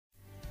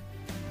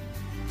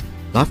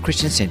Life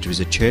Christian Centre is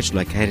a church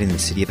located in the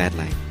city of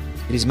Adelaide.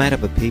 It is made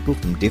up of people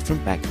from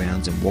different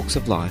backgrounds and walks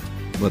of life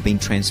who have been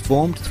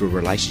transformed through a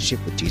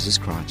relationship with Jesus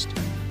Christ.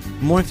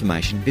 For more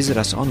information, visit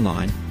us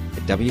online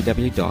at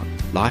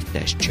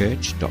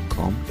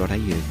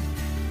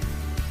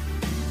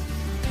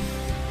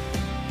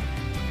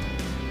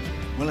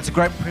www.life-church.com.au. Well, it's a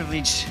great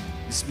privilege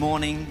this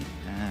morning.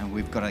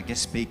 We've got a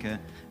guest speaker,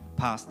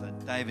 Pastor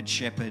David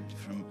Shepherd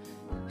from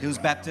Hills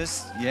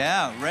Baptist.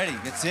 Yeah, ready.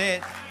 That's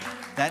it.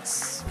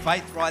 That's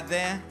faith right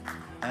there.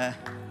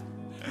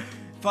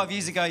 5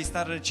 years ago, he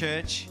started a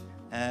church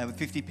with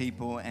 50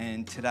 people,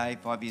 and today,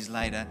 5 years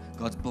later,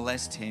 God's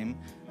blessed him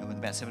with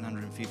about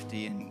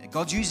 750, and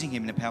God's using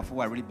him in a powerful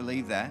way. I really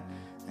believe that,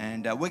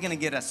 and we're going to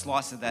get a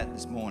slice of that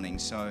this morning.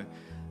 So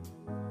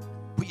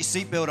put your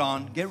seatbelt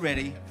on, get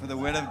ready for the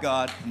Word of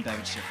God from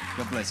David Shepherd.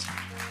 God bless you.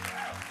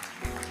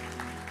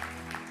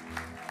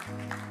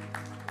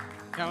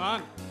 Come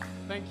on.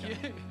 Thank you.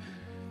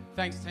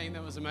 Thanks, team.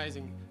 That was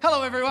amazing.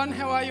 Hello, everyone.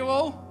 How are you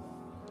all?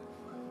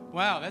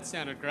 Wow, that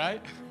sounded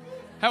great.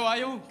 How are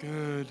you all?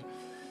 Good.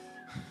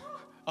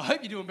 I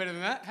hope you're doing better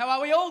than that. How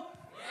are we all?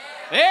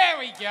 Yeah. There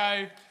we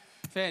go.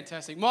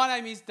 Fantastic. My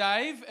name is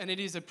Dave, and it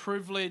is a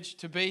privilege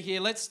to be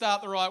here. Let's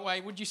start the right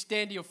way. Would you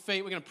stand to your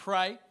feet? We're going to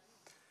pray.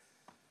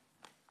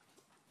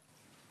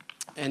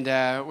 And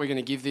we're going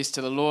to give this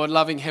to the Lord.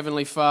 Loving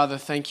Heavenly Father,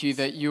 thank you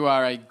that you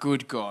are a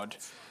good God,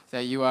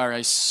 that you are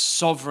a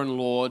sovereign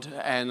Lord.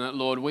 And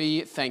Lord,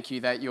 we thank you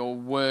that your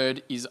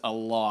word is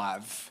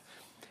alive.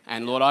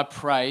 And Lord, I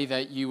pray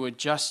that you would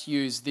just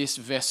use this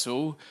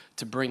vessel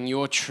to bring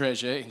your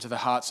treasure into the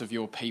hearts of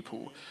your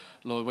people.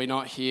 Lord, we're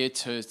not here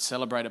to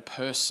celebrate a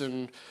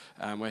person.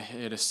 We're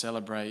here to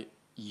celebrate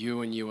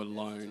you and you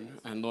alone.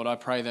 And Lord, I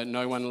pray that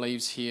no one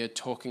leaves here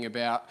talking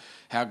about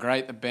how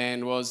great the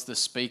band was, the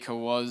speaker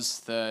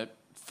was, the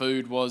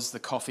food was, the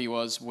coffee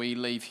was. We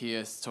leave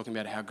here talking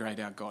about how great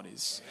our God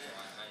is.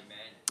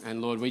 And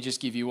Lord, we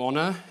just give you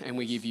honour and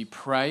we give you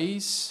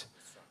praise,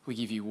 we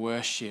give you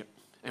worship,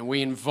 and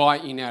we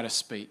invite you now to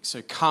speak.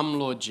 So come,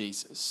 Lord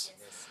Jesus.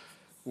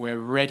 We're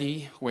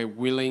ready, we're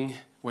willing,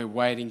 we're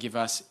waiting. Give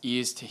us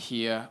ears to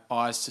hear,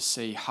 eyes to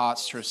see,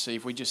 hearts to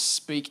receive. We just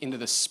speak into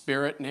the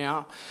Spirit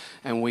now,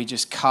 and we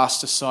just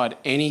cast aside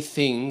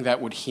anything that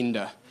would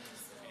hinder.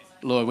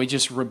 Lord, we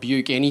just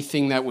rebuke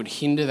anything that would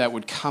hinder, that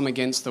would come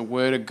against the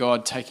Word of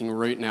God taking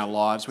root in our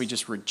lives. We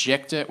just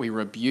reject it, we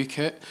rebuke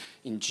it.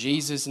 In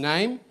Jesus'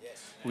 name,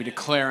 we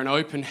declare an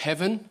open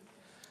heaven.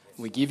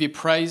 We give you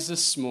praise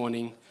this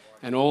morning.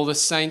 And all the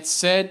saints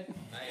said,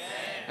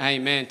 Amen.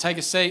 Amen. Take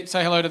a seat.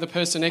 Say hello to the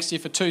person next to you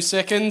for 2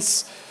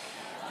 seconds.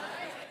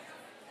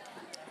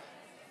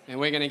 And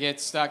we're going to get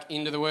stuck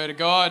into the Word of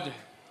God.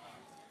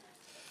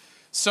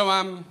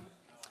 So,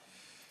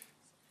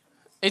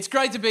 it's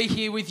great to be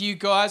here with you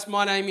guys.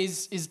 My name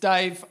is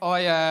Dave.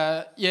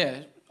 I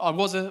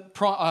was I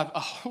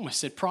almost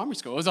said primary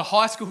school. I was a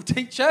high school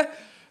teacher,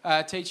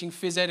 teaching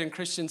phys ed and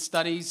Christian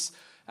studies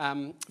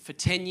for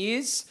 10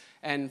 years,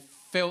 and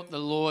felt the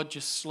Lord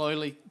just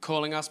slowly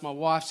calling us. My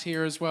wife's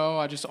here as well.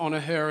 I just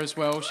honour her as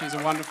well. She's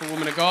a wonderful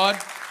woman of God.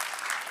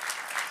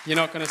 You're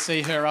not going to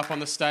see her up on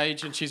the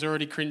stage, and she's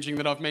already cringing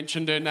that I've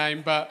mentioned her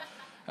name, but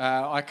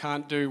I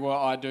can't do what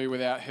I do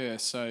without her.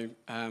 So,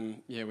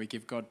 we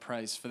give God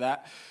praise for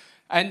that.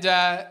 And,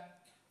 so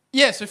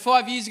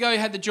 5 years ago, I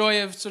had the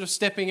joy of sort of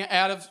stepping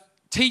out of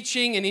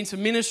teaching and into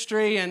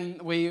ministry, and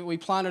we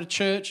planted a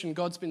church, and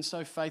God's been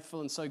so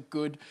faithful and so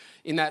good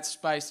in that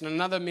space. And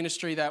another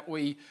ministry that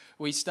we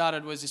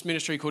started was this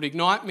ministry called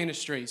Ignite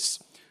Ministries,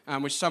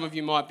 which some of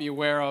you might be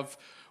aware of,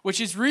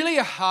 which is really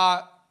a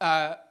heart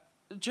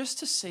just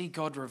to see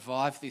God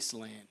revive this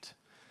land.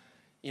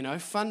 You know,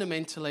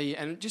 fundamentally,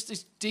 and just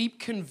this deep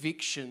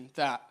conviction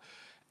that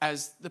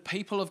as the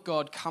people of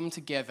God come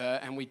together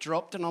and we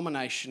drop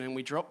denomination and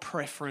we drop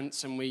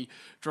preference and we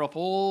drop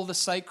all the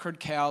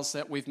sacred cows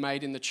that we've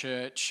made in the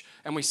church,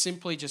 and we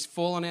simply just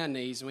fall on our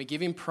knees and we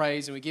give him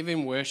praise and we give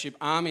him worship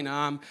arm in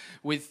arm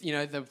with, you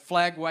know, the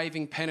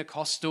flag-waving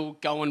Pentecostal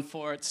going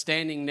for it,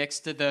 standing next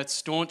to the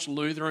staunch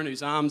Lutheran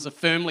whose arms are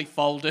firmly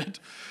folded,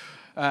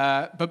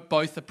 but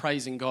both are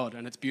praising God,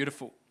 and it's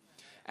beautiful.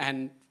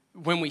 And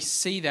when we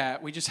see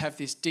that, we just have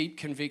this deep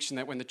conviction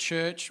that when the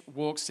church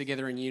walks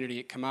together in unity,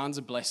 it commands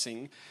a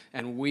blessing,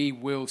 and we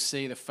will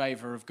see the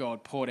favour of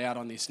God poured out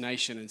on this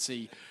nation and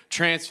see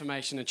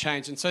transformation and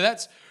change. And so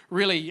that's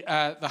really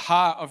the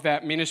heart of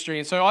that ministry.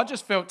 And so I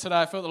just felt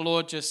today, the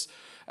Lord just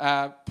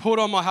put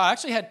on my heart. I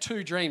actually had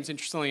 2 dreams,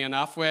 interestingly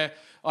enough, where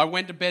I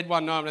went to bed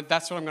one night and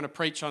that's what I'm going to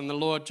preach on. The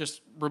Lord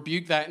just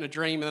rebuked that in a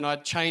dream, and then I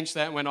changed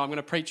that and went, I'm going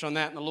to preach on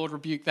that, and the Lord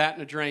rebuked that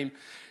in a dream.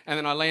 And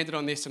then I landed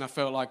on this, and I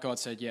felt like God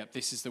said, yeah,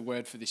 this is the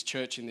word for this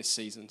church in this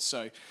season.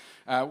 So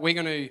we're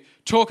going to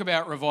talk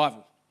about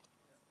revival.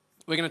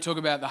 We're going to talk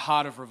about the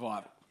heart of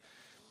revival.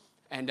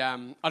 And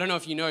I don't know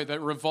if you know, but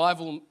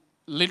revival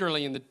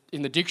literally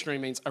in the dictionary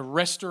means a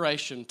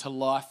restoration to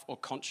life or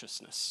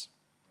consciousness.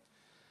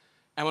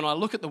 And when I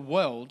look at the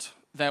world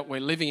that we're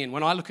living in,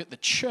 when I look at the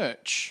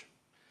church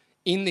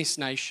in this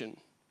nation,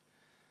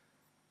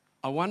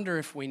 I wonder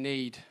if we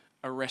need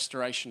a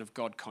restoration of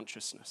God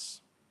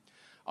consciousness.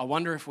 I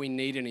wonder if we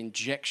need an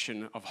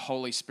injection of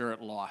Holy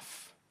Spirit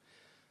life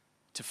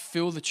to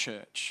fill the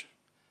church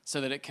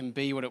so that it can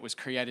be what it was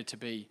created to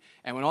be.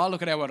 And when I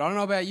look at our world, I don't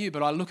know about you,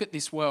 but I look at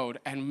this world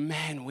and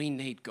man, we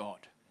need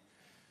God.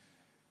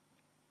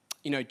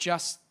 You know,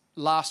 just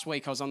last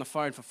week I was on the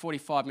phone for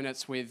 45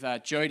 minutes with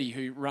Jody,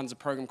 who runs a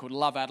program called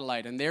Love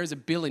Adelaide. And there is a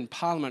bill in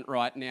Parliament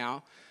right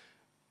now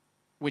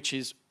which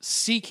is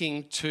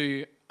seeking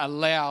to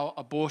allow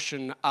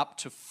abortion up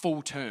to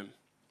full term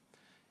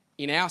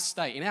in our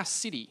state, in our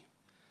city.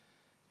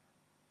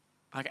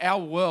 Like,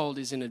 our world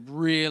is in a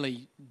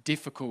really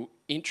difficult,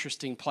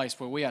 interesting place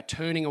where we are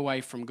turning away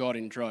from God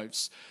in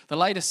droves. The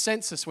latest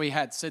census we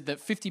had said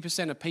that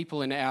 50% of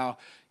people in our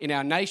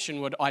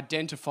nation would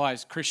identify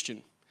as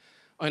Christian.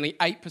 Only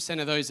 8%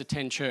 of those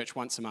attend church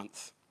once a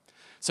month.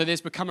 So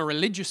there's become a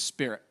religious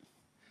spirit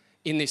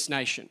in this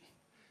nation.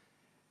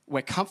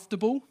 We're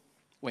comfortable,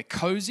 we're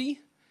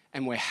cozy,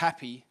 and we're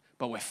happy,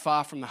 but we're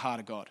far from the heart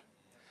of God.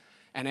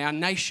 And our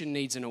nation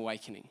needs an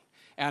awakening.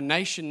 Our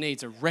nation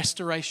needs a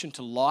restoration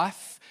to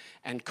life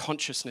and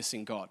consciousness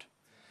in God.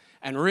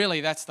 And really,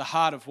 that's the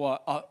heart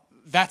of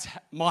that's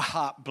my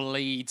heart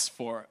bleeds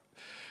for it.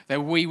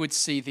 That we would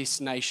see this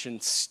nation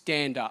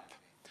stand up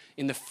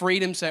in the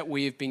freedoms that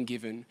we have been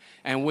given,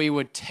 and we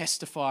would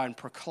testify and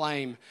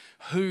proclaim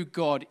who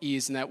God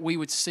is, and that we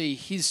would see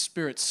His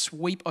Spirit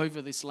sweep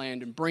over this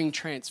land and bring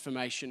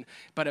transformation.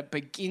 But it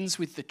begins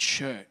with the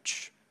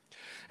church.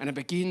 And it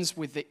begins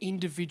with the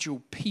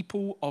individual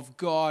people of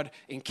God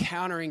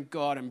encountering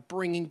God and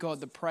bringing God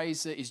the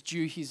praise that is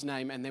due His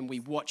name, and then we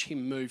watch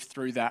Him move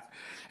through that.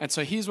 And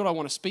so here's what I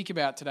want to speak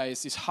about today,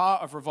 is this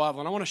heart of revival.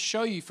 And I want to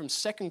show you from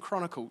 2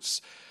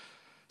 Chronicles.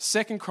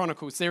 2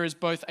 Chronicles, there is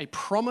both a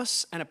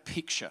promise and a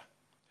picture.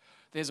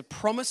 There's a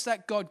promise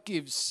that God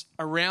gives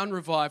around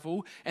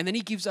revival, and then He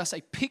gives us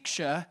a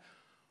picture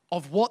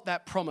of what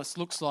that promise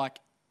looks like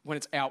when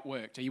it's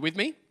outworked. Are you with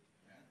me?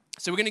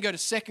 So we're going to go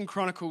to 2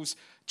 Chronicles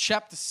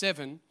chapter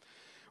 7,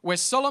 where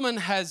Solomon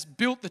has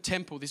built the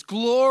temple, this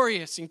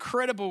glorious,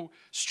 incredible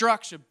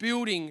structure,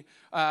 building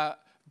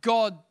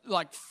God,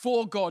 like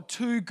for God,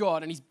 to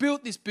God. And he's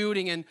built this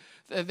building, and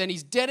then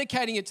he's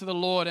dedicating it to the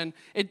Lord. And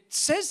it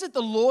says that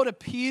the Lord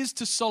appears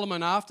to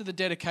Solomon after the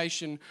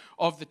dedication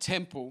of the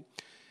temple.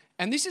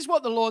 And this is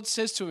what the Lord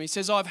says to him. He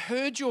says, I've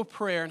heard your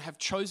prayer and have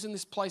chosen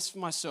this place for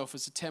myself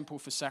as a temple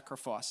for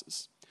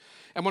sacrifices.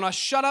 And when I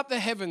shut up the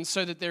heavens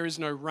so that there is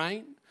no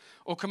rain,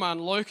 or command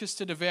locusts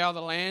to devour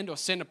the land, or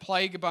send a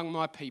plague among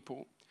my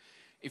people,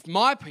 if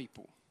my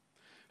people,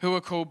 who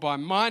are called by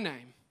my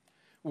name,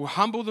 will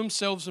humble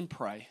themselves and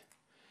pray,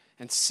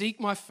 and seek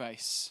my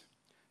face,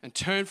 and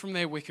turn from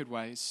their wicked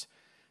ways,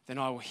 then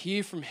I will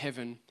hear from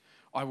heaven,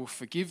 I will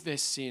forgive their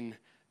sin,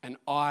 and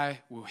I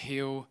will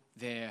heal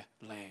their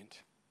land.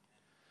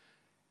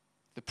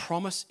 The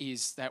promise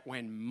is that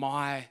when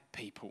my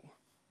people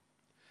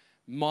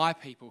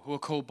who are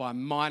called by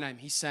my name,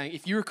 he's saying,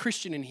 if you're a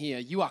Christian in here,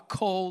 you are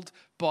called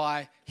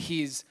by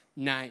his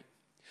name.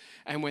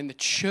 And when the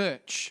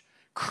church,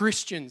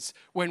 Christians,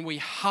 when we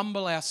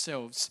humble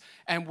ourselves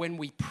and when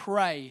we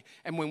pray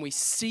and when we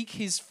seek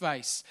his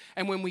face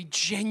and when we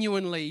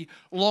genuinely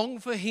long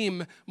for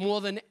him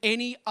more than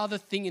any other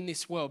thing in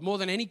this world, more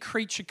than any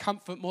creature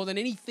comfort, more than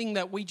anything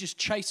that we just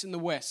chase in the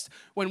West,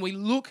 when we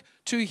look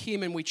to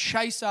him and we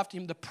chase after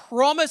him, the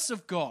promise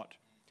of God.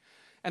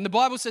 And the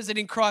Bible says that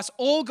in Christ,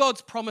 all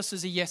God's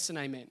promises are yes and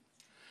amen.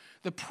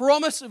 The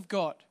promise of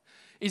God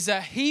is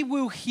that he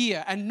will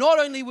hear, and not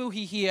only will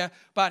he hear,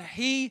 but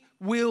he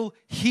will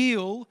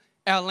heal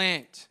our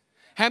land.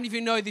 How many of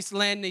you know this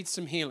land needs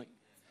some healing?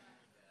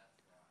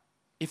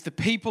 If the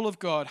people of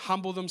God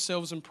humble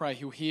themselves and pray,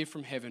 he'll hear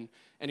from heaven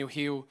and he'll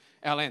heal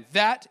our land.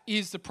 That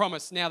is the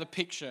promise. Now the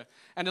picture.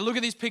 And to look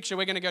at this picture,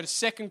 we're going to go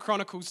to 2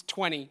 Chronicles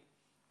 20.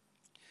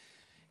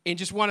 In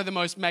just one of the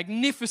most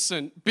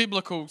magnificent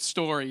biblical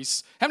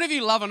stories. How many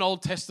of you love an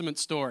Old Testament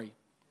story?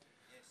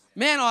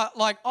 Man, I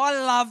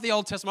love the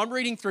Old Testament. I'm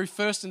reading through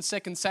 1st and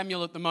 2nd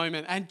Samuel at the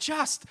moment, and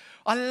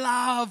I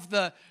love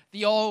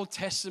the Old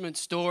Testament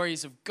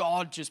stories of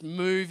God just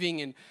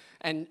moving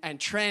and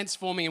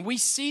transforming. And we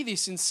see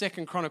this in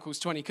 2 Chronicles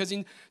 20, because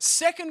in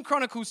 2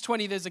 Chronicles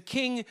 20, there's a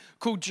king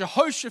called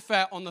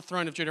Jehoshaphat on the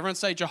throne of Judah. Everyone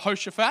say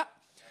Jehoshaphat.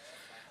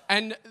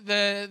 And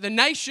the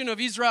nation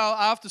of Israel,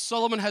 after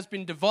Solomon has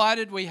been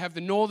divided, we have the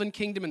northern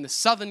kingdom and the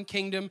southern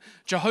kingdom.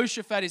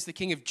 Jehoshaphat is the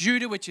king of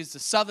Judah, which is the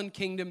southern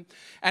kingdom.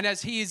 And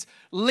as he is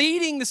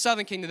leading the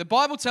southern kingdom, the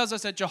Bible tells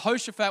us that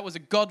Jehoshaphat was a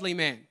godly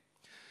man,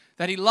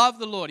 that he loved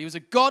the Lord. He was a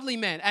godly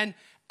man. And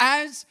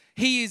as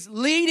he is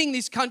leading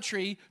this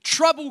country,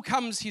 trouble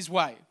comes his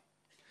way.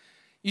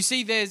 You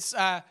see, there's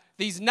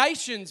these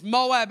nations,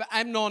 Moab,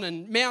 Ammon,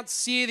 and Mount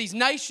Seir, these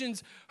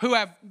nations who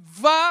have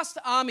vast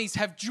armies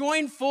have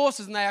joined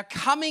forces, and they are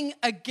coming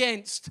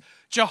against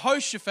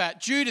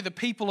Jehoshaphat, Judah, the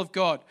people of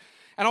God.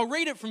 And I'll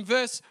read it from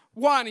verse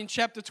 1 in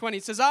chapter 20.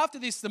 It says, after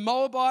this, the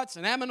Moabites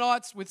and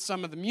Ammonites with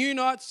some of the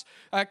Meunites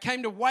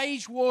came to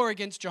wage war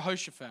against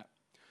Jehoshaphat.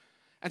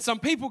 And some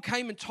people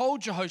came and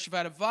told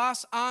Jehoshaphat, a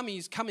vast army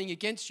is coming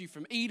against you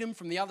from Edom,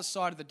 from the other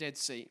side of the Dead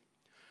Sea.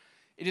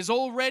 It is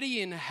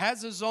already in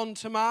Hazazon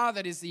Tamar,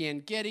 that is the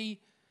En-Gedi.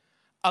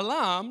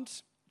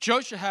 Alarmed,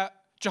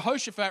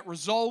 Jehoshaphat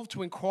resolved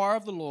to inquire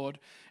of the Lord,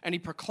 and he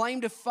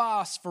proclaimed a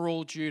fast for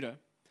all Judah.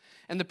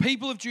 And the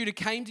people of Judah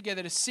came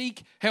together to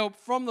seek help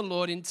from the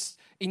Lord.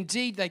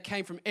 Indeed, they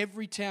came from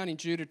every town in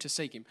Judah to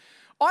seek him.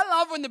 I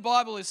love when the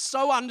Bible is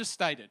so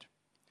understated.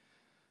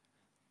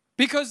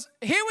 Because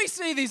here we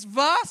see this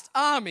vast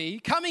army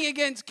coming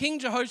against King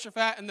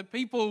Jehoshaphat and the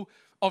people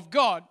of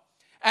God.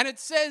 And it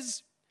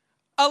says,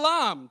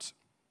 alarmed.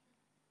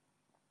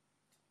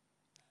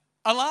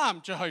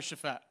 Alarmed,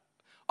 Jehoshaphat.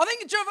 I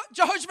think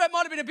Jehoshaphat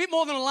might have been a bit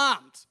more than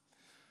alarmed.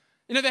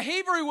 You know, the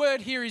Hebrew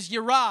word here is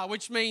yirah,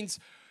 which means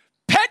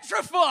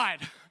petrified.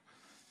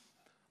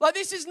 Like,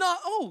 this is not,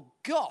 oh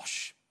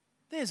gosh,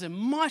 there's a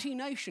mighty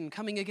nation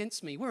coming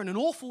against me. We're in an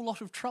awful lot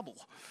of trouble.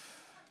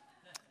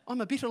 I'm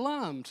a bit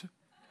alarmed.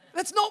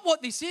 That's not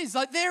what this is.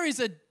 Like, there is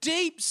a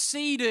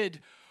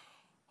deep-seated,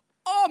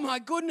 oh my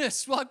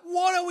goodness, like,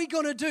 what are we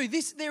going to do?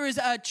 There is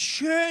a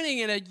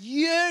churning and a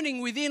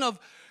yearning within of,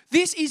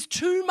 this is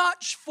too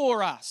much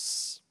for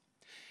us.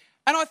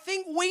 And I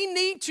think we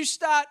need to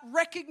start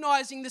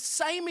recognizing the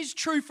same is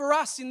true for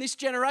us in this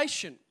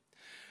generation.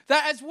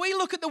 That as we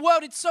look at the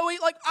world, it's so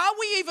like, are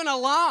we even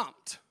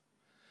alarmed?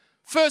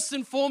 First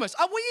and foremost,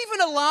 are we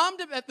even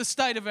alarmed at the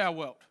state of our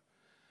world?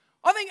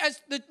 I think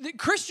as the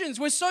Christians,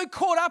 we're so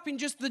caught up in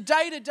just the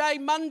day-to-day,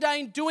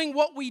 mundane, doing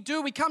what we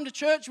do. We come to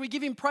church, we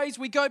give him praise,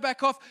 we go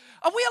back off.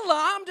 Are we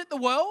alarmed at the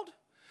world?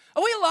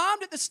 Are we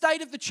alarmed at the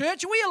state of the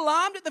church? Are we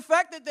alarmed at the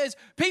fact that there's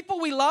people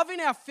we love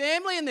in our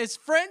family and there's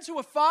friends who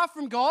are far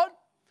from God?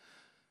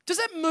 Does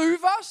that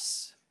move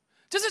us?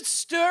 Does it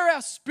stir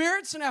our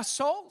spirits and our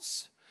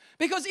souls?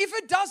 Because if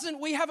it doesn't,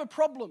 we have a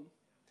problem.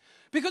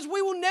 Because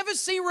we will never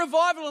see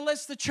revival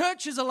unless the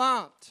church is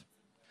alarmed.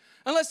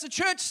 Unless the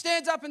church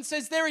stands up and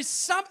says, there is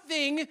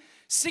something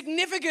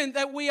significant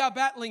that we are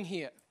battling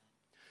here.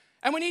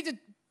 And we need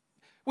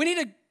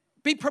to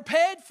be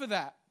prepared for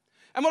that.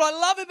 And what I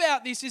love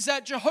about this is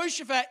that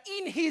Jehoshaphat,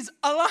 in his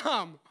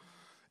alarm,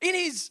 in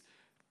his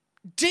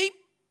deep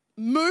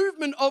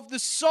movement of the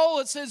soul,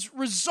 it says,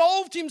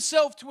 resolved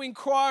himself to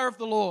inquire of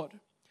the Lord.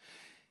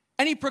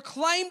 And he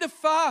proclaimed a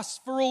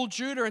fast for all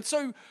Judah. And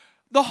so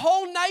the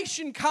whole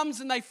nation comes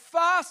and they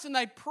fast and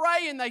they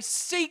pray and they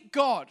seek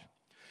God.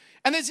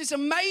 And there's this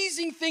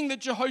amazing thing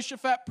that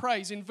Jehoshaphat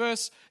prays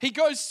he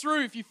goes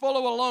through, if you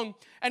follow along,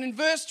 and in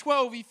verse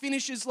 12 he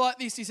finishes like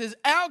this. He says,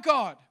 our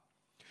God,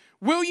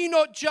 will you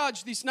not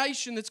judge this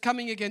nation that's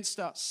coming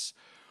against us?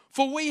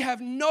 For we have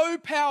no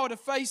power to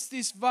face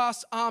this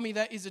vast army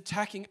that is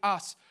attacking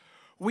us.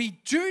 We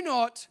do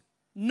not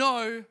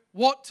know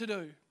what to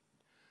do,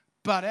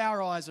 but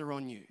our eyes are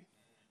on you.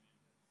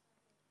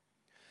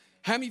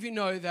 How many of you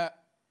know that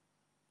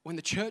when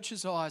the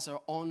church's eyes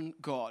are on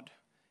God,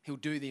 he'll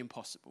do the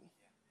impossible?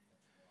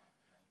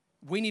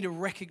 We need to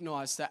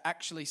recognize that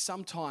actually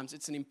sometimes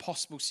it's an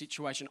impossible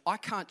situation. I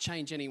can't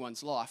change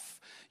anyone's life.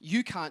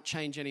 You can't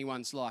change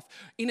anyone's life.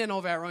 In and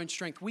of our own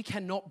strength, we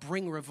cannot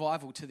bring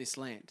revival to this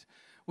land.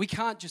 We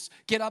can't just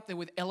get up there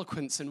with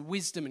eloquence and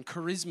wisdom and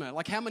charisma.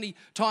 Like, how many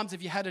times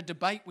have you had a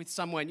debate with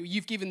someone?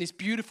 You've given this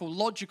beautiful,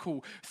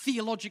 logical,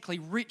 theologically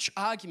rich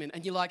argument,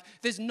 and you're like,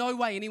 there's no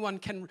way anyone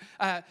can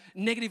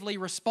negatively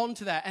respond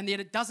to that, and yet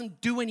it doesn't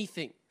do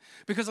anything.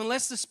 Because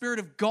unless the Spirit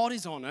of God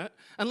is on it,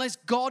 unless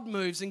God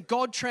moves and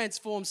God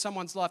transforms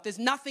someone's life, there's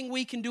nothing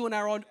we can do in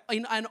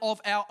and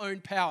of our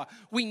own power.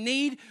 We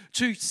need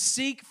to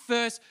seek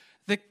first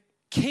the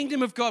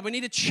kingdom of God. We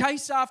need to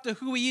chase after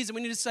who He is, and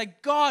we need to say,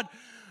 God,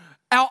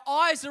 our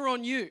eyes are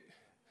on you.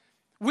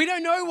 We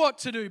don't know what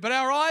to do, but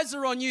our eyes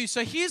are on you.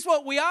 So here's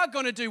what we are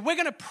going to do. We're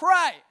going to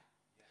pray,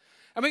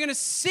 and we're going to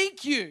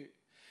seek you,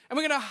 and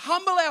we're going to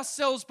humble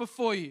ourselves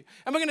before you,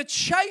 and we're going to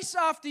chase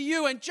after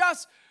you and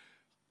just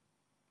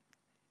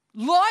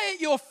lie at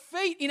your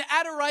feet in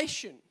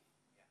adoration.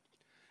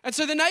 And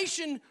so the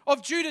nation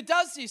of Judah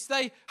does this.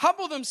 They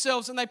humble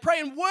themselves and they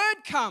pray, and word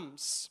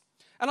comes.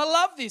 And I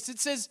love this. It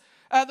says,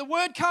 the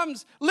word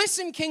comes,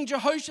 listen, King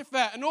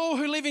Jehoshaphat and all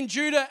who live in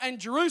Judah and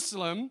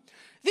Jerusalem.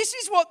 This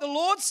is what the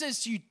Lord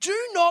says to you. Do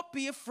not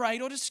be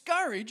afraid or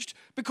discouraged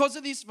because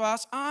of this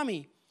vast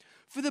army.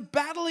 For the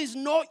battle is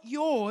not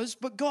yours,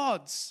 but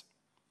God's.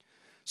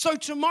 So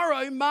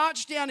tomorrow,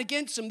 march down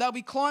against them. They'll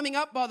be climbing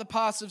up by the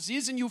pass of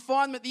Ziz, and you'll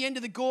find them at the end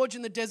of the gorge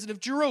in the desert of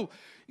Jeruel.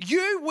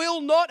 You will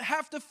not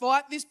have to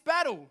fight this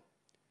battle.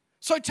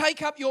 So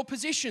take up your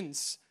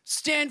positions.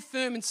 Stand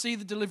firm and see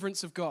the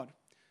deliverance of God.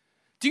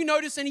 Do you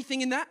notice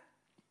anything in that?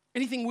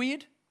 Anything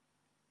weird?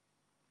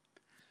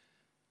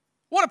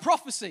 What a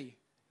prophecy.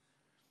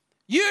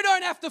 You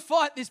don't have to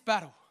fight this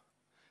battle.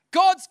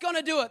 God's going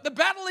to do it. The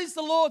battle is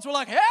the Lord's. We're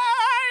like,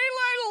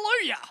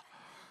 hallelujah.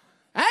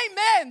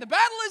 Amen. The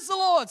battle is the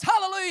Lord's.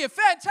 Hallelujah.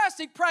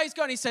 Fantastic. Praise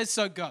God. And He says,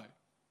 so go.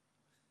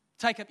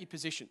 Take up your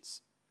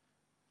positions.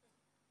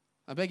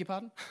 I beg your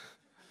pardon?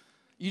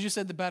 You just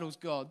said the battle's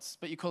God's,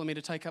 but you're calling me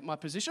to take up my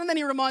position. And then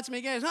He reminds me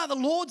again, no, the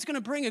Lord's going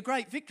to bring a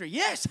great victory.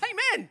 Yes,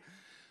 amen.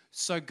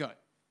 So go.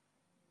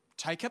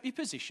 Take up your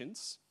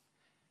positions,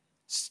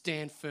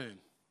 stand firm,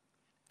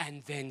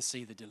 and then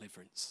see the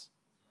deliverance.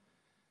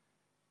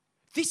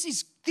 This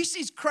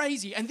is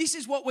crazy, and this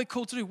is what we're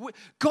called to do.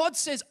 God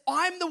says,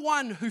 I'm the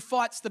one who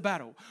fights the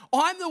battle.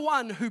 I'm the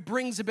one who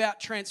brings about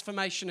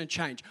transformation and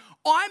change.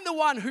 I'm the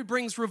one who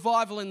brings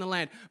revival in the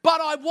land. But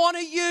I want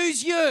to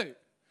use you.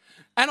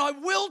 And I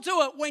will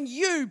do it when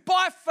you,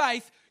 by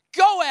faith,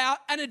 go out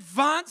and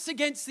advance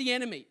against the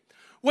enemy.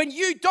 When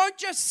you don't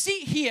just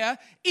sit here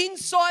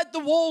inside the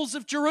walls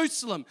of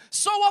Jerusalem.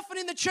 So often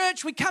in the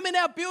church, we come in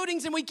our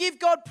buildings and we give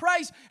God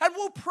praise, and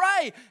we'll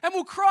pray and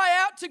we'll cry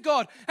out to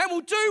God and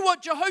we'll do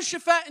what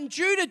Jehoshaphat and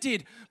Judah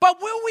did.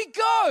 But will we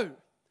go?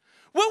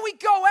 Will we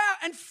go out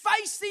and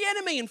face the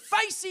enemy and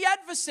face the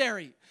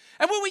adversary?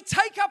 And will we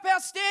take up our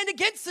stand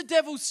against the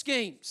devil's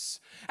schemes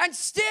and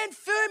stand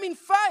firm in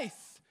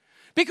faith?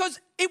 Because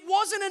it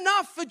wasn't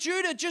enough for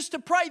Judah just to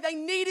pray. They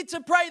needed to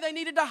pray. They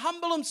needed to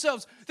humble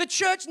themselves. The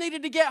church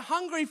needed to get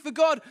hungry for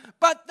God,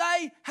 but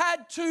they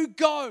had to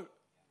go.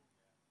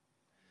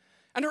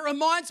 And it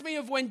reminds me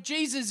of when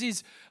Jesus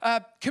is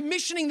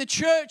commissioning the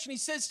church and he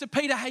says to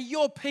Peter, hey,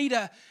 you're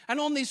Peter, and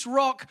on this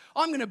rock,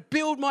 I'm going to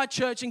build my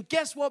church. And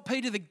guess what,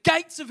 Peter? The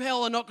gates of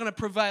hell are not going to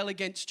prevail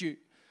against you.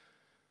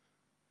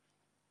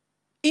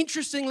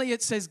 Interestingly,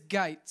 it says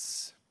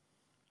gates.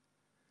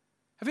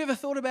 Have you ever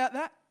thought about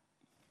that?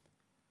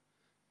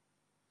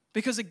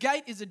 Because a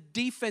gate is a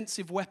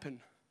defensive weapon.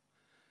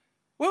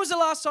 When was the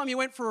last time you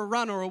went for a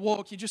run or a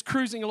walk, you're just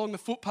cruising along the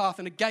footpath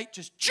and a gate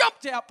just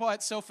jumped out by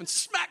itself and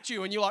smacked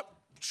you and you're like,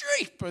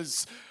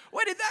 jeepers,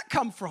 where did that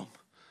come from?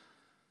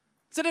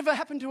 Has that ever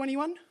happened to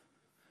anyone?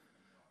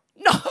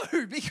 No,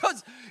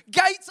 because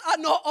gates are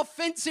not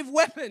offensive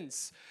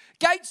weapons.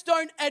 Gates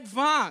don't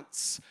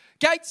advance.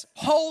 Gates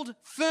hold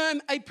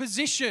firm a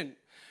position.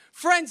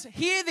 Friends,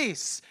 hear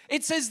this.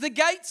 It says the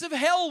gates of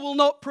hell will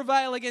not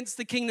prevail against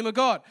the kingdom of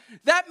God.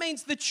 That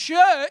means the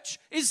church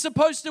is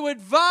supposed to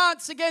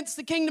advance against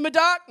the kingdom of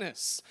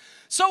darkness.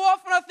 So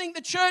often I think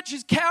the church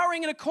is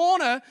cowering in a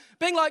corner,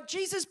 being like,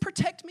 Jesus,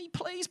 protect me,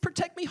 please.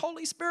 Protect me,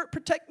 Holy Spirit.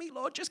 Protect me,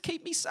 Lord. Just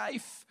keep me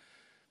safe.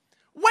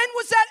 When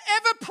was that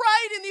ever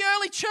prayed in the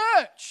early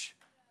church?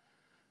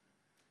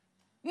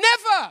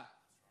 Never.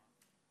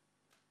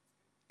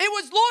 It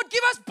was, Lord,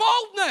 give us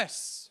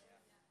boldness.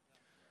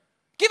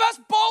 Give us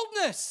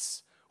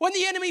boldness when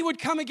the enemy would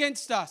come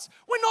against us.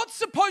 We're not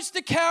supposed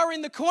to cower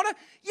in the corner.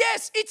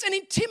 Yes, it's an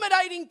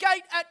intimidating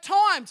gate at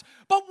times,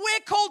 but we're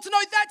called to know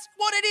that's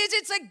what it is.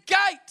 It's a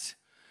gate.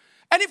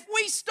 And if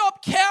we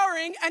stop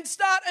cowering and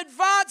start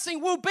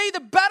advancing, we'll be the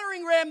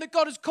battering ram that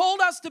God has called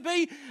us to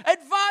be,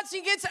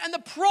 advancing against it. And the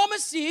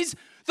promise is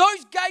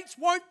those gates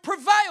won't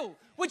prevail,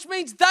 which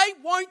means they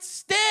won't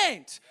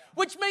stand,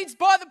 which means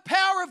by the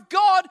power of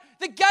God,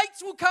 the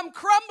gates will come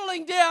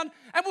crumbling down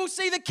and we'll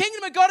see the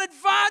kingdom of God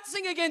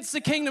advancing against the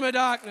kingdom of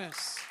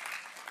darkness.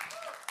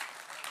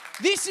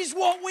 This is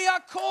what we are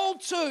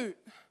called to.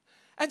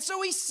 And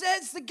so he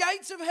says, the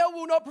gates of hell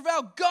will not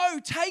prevail. Go,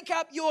 take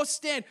up your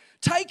stand.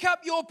 Take up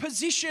your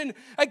position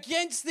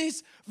against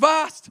this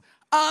vast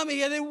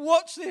army. And then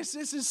watch this.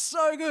 This is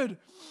so good.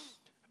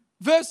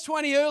 Verse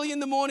 20, early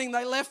in the morning,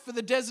 they left for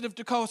the desert of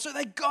Tekoa. So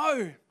they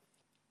go,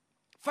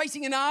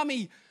 facing an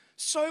army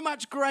so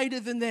much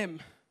greater than them.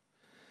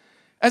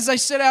 As they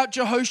set out,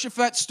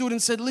 Jehoshaphat stood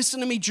and said,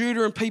 listen to me,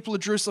 Judah and people of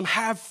Jerusalem.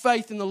 Have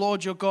faith in the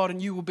Lord your God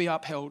and you will be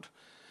upheld.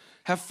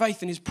 Have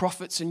faith in his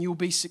prophets and you'll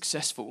be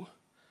successful.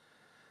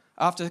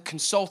 After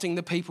consulting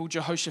the people,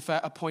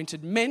 Jehoshaphat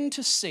appointed men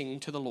to sing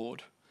to the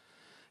Lord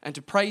and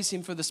to praise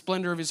him for the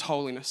splendor of his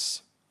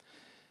holiness,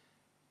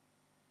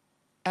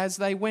 as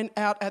they went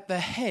out at the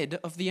head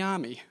of the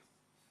army,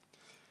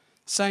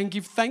 saying,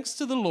 give thanks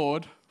to the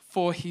Lord,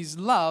 for his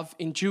love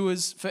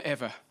endures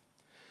forever.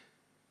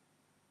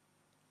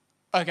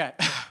 Okay,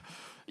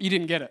 you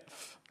didn't get it.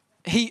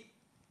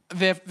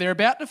 They're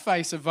about to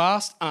face a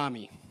vast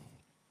army.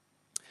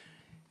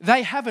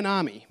 They have an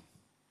army,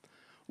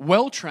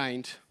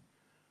 well-trained,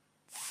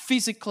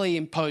 physically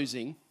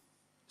imposing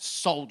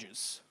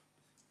soldiers.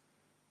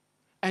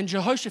 And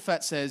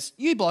Jehoshaphat says,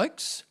 you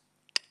blokes,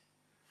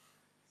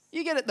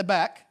 you get at the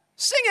back,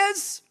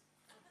 singers,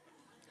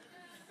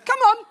 come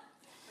on.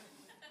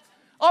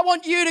 I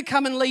want you to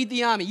come and lead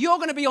the army. You're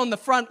going to be on the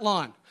front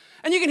line.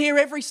 And you can hear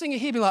every singer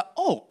here be like,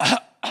 I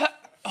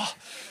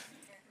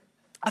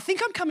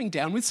think I'm coming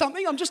down with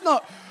something. I'm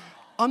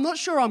not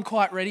sure I'm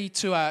quite ready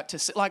to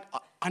like,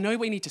 I know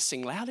we need to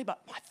sing loudly, but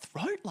my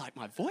throat, like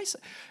my voice,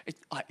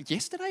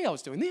 yesterday I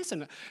was doing this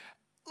and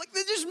like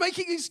they're just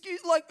making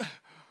excuses. Like,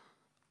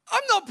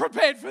 I'm not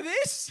prepared for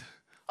this.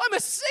 I'm a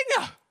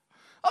singer.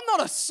 I'm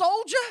not a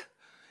soldier.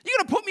 You're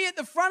going to put me at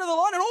the front of the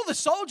line and all the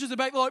soldiers are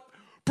back like,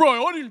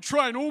 bro, I didn't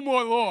train all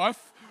my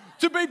life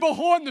to be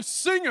behind the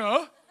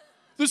singer.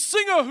 The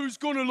singer who's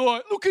going to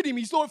like, look at him,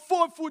 he's like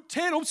 5'10",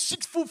 I'm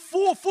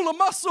 6'4", full of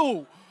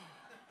muscle.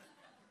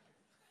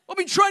 I've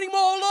been training my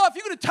whole life.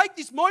 You're going to take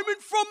this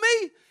moment from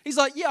me? He's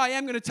like, yeah, I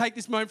am going to take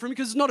this moment from you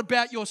because it's not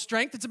about your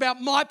strength. It's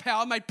about my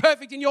power made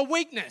perfect in your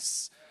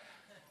weakness.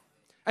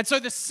 And so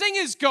the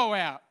singers go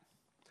out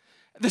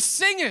the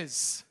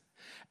singers,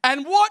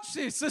 and watch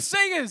this, the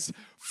singers,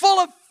 full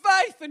of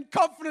faith and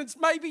confidence,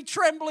 may be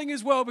trembling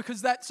as well,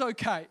 because that's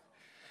okay.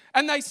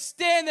 And they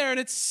stand there, and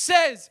it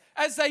says,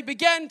 as they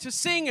began to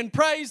sing and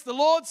praise, the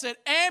Lord set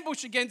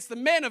ambush against the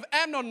men of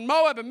Ammon and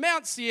Moab and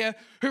Mount Seir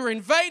who were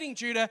invading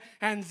Judah,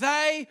 and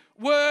they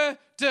were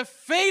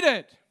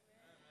defeated.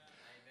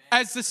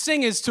 As the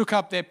singers took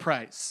up their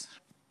praise,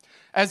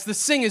 as the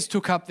singers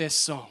took up their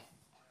song,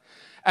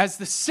 as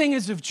the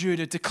singers of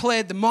Judah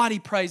declared the mighty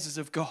praises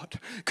of God,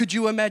 could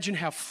you imagine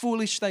how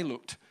foolish they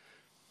looked?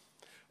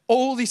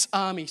 All this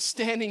army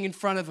standing in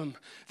front of them,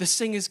 the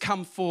singers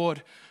come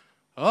forward.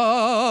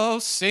 Oh,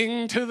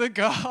 sing to the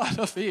God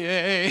of the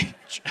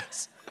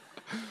ages.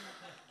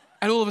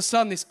 And all of a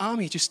sudden, this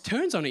army just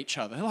turns on each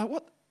other. They're like,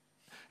 what?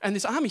 And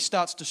this army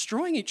starts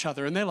destroying each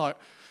other, and they're like,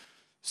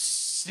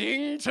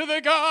 sing to the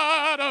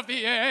God of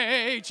the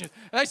ages.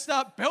 And they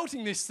start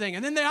belting this thing,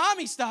 and then the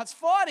army starts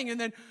fighting, and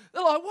then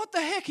they're like, what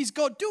the heck is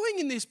God doing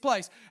in this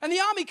place? And the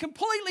army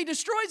completely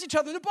destroys each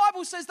other. And the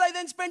Bible says they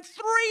then spent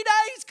 3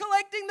 days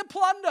collecting the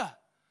plunder.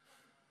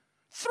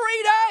 3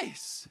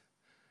 days.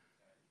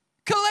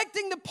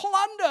 Collecting the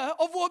plunder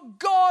of what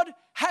God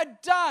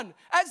had done.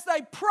 As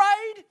they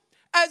prayed,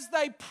 as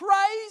they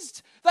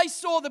praised, they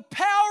saw the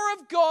power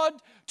of God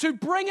to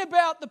bring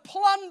about the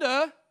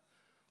plunder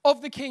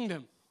of the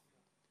kingdom.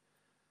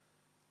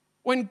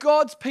 When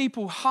God's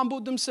people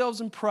humbled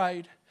themselves and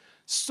prayed,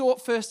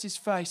 sought first his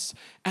face,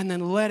 and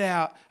then let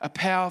out a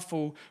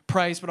powerful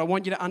praise. But I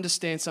want you to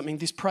understand something.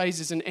 This praise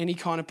isn't any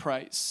kind of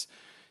praise.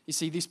 You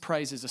see, this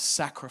praise is a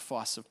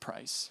sacrifice of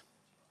praise.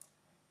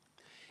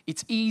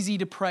 It's easy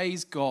to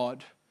praise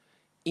God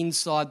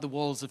inside the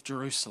walls of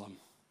Jerusalem.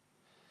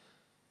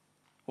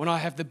 When I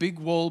have the big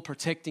wall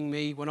protecting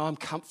me, when I'm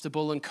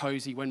comfortable and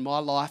cozy, when my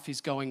life is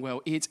going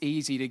well, it's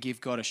easy to give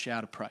God a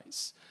shout of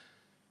praise.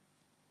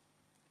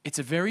 It's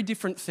a very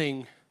different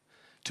thing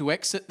to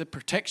exit the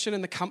protection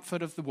and the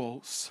comfort of the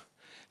walls,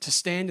 to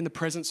stand in the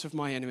presence of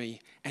my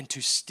enemy and to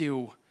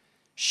still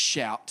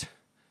shout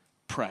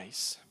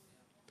praise.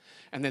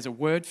 And there's a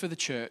word for the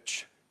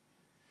church.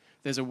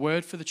 There's a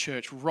word for the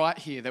church right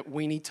here that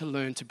we need to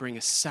learn to bring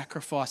a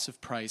sacrifice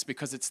of praise,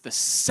 because it's the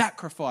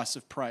sacrifice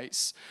of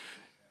praise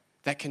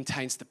that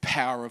contains the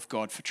power of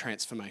God for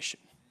transformation.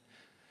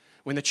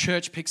 When the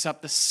church picks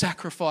up the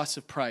sacrifice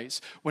of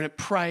praise, when it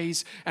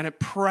prays and it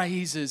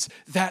praises,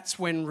 that's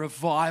when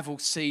revival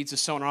seeds are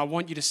sown. And I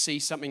want you to see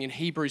something in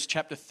Hebrews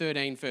chapter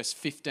 13, verse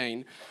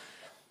 15.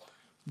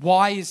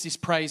 Why is this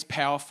praise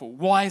powerful?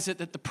 Why is it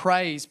that the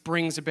praise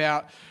brings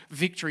about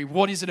victory?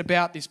 What is it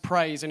about this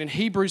praise? And in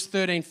Hebrews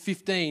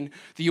 13:15,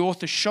 the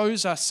author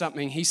shows us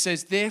something. He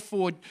says,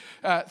 therefore,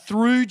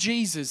 through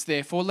Jesus,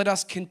 therefore, let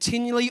us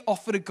continually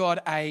offer to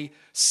God a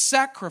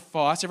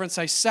sacrifice. Everyone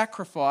say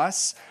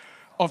sacrifice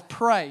of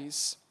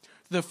praise.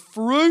 The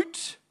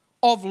fruit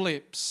of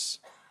lips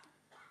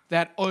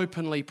that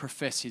openly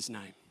profess his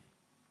name.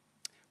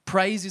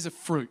 Praise is a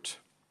fruit.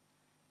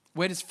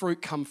 Where does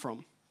fruit come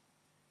from?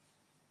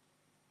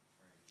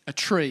 A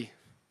tree.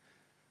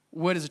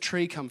 Where does a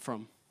tree come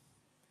from?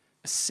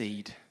 A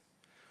seed.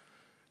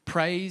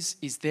 Praise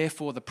is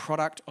therefore the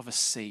product of a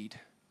seed.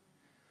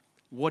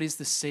 What is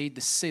the seed?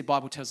 The seed, the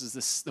Bible tells us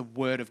this, the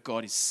word of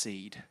God is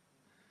seed.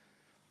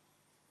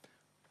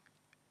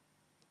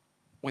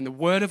 When the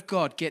word of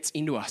God gets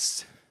into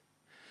us,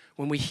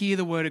 when we hear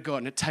the word of God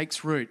and it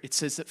takes root, it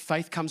says that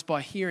faith comes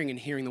by hearing and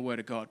hearing the word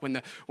of God.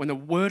 When the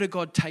word of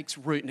God takes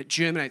root and it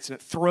germinates and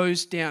it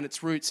throws down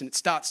its roots and it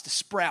starts to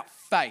sprout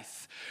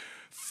faith,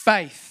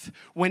 faith,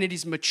 when it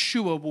is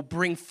mature, will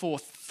bring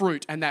forth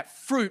fruit, and that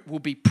fruit will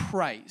be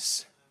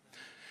praise.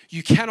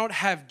 You cannot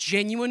have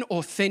genuine,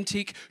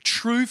 authentic,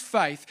 true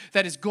faith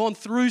that has gone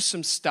through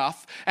some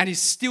stuff and is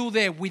still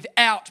there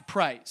without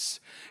praise.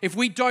 If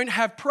we don't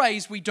have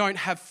praise, we don't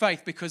have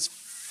faith, because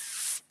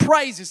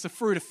praise is the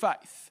fruit of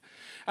faith.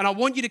 And I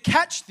want you to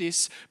catch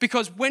this,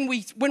 because when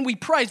we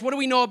praise, what do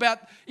we know about,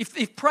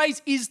 if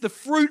praise is the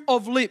fruit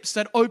of lips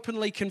that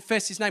openly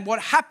confess his name, what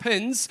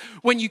happens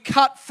when you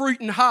cut fruit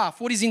in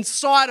half? What is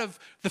inside of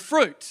the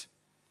fruit?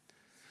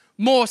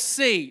 More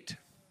seed.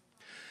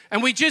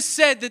 And we just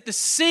said that the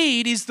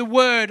seed is the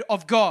word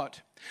of God.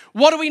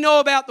 What do we know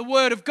about the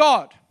word of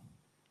God?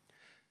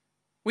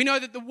 We know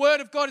that the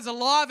word of God is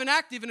alive and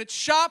active, and it's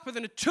sharper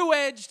than a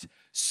two-edged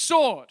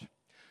sword.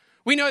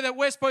 We know that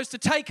we're supposed to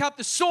take up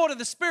the sword of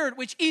the Spirit,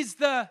 which is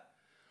the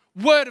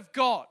word of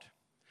God.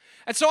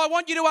 And so I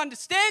want you to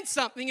understand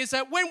something, is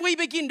that when we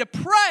begin to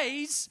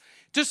praise,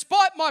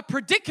 despite my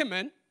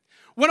predicament,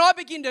 when I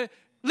begin to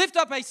lift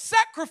up a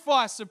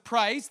sacrifice of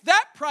praise,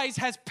 that praise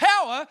has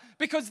power,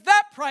 because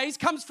that praise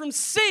comes from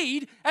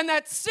seed, and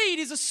that seed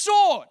is a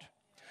sword.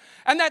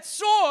 And that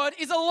sword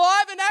is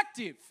alive and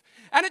active,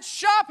 and it's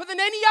sharper than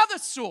any other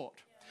sword.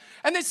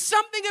 And there's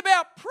something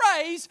about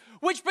praise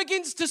which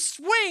begins to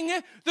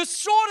swing the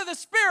sword of the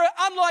Spirit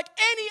unlike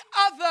any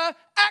other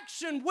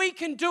action we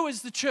can do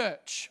as the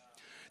church.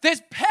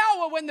 There's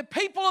power when the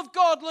people of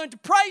God learn to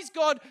praise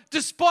God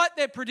despite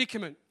their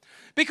predicament.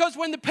 Because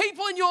when the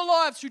people in your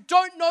lives who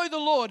don't know the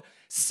Lord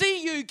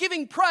see you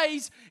giving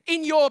praise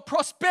in your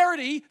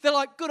prosperity, they're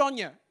like, good on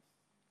you.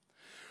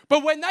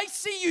 But when they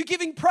see you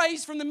giving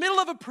praise from the middle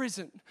of a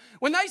prison,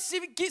 when they see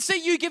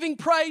you giving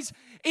praise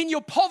in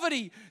your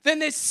poverty, then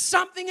there's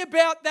something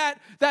about that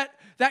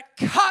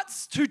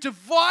cuts to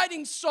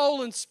dividing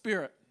soul and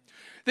spirit.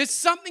 There's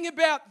something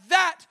about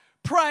that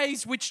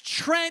praise which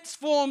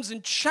transforms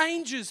and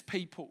changes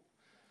people.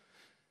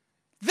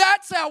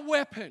 That's our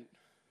weapon.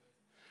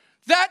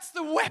 That's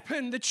the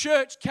weapon the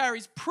church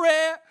carries.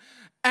 Prayer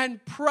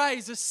and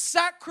praise, a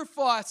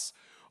sacrifice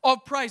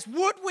of praise.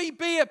 Would we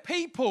be a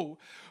people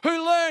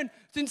who learn,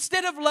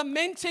 instead of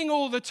lamenting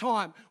all the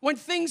time, when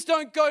things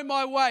don't go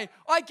my way,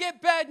 I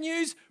get bad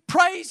news,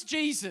 praise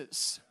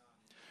Jesus.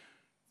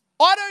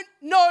 I don't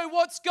know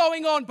what's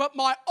going on, but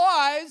my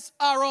eyes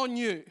are on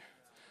you.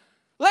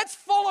 Let's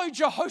follow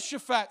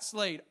Jehoshaphat's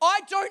lead.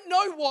 I don't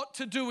know what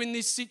to do in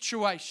this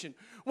situation.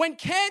 When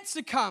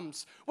cancer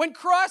comes, when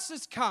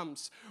crisis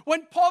comes,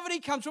 when poverty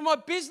comes, when my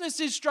business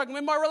is struggling,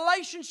 when my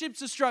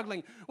relationships are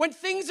struggling, when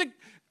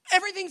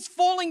everything's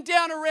falling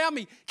down around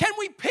me, can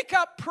we pick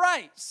up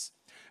praise?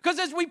 Because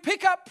as we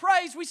pick up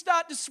praise, we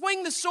start to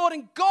swing the sword,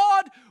 and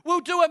God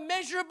will do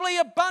immeasurably,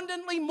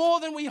 abundantly more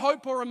than we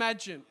hope or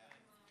imagine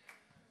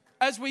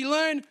as we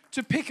learn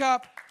to pick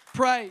up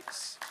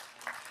praise.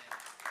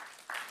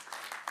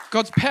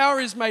 God's power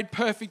is made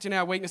perfect in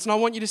our weakness. And I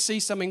want you to see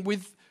something.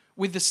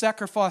 With the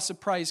sacrifice of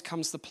praise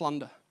comes the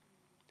plunder.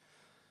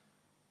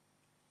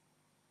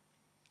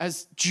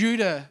 As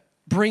Judah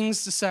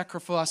brings the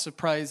sacrifice of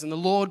praise and the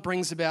Lord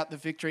brings about the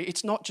victory,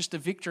 it's not just a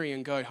victory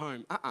and go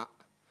home.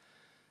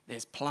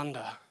 There's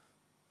plunder.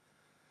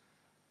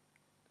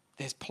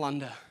 There's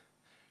plunder.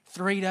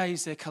 3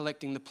 days they're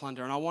collecting the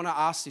plunder. And I want to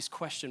ask this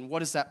question: what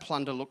does that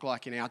plunder look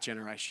like in our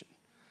generation?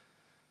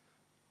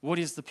 What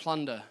is the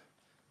plunder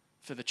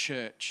for the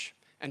church?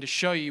 And to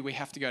show you, we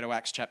have to go to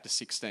Acts chapter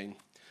 16.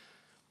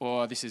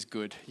 Oh, this is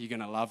good. You're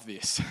going to love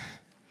this.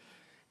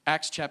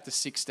 Acts chapter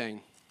 16.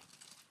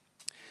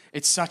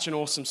 It's such an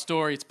awesome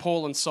story. It's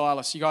Paul and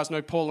Silas. You guys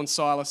know Paul and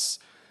Silas.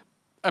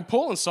 And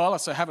Paul and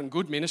Silas are having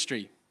good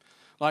ministry.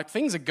 Like,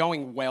 things are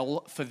going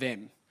well for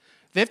them.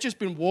 They've just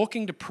been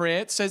walking to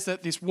prayer. It says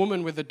that this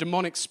woman with a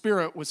demonic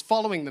spirit was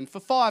following them for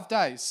 5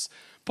 days.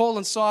 Paul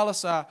and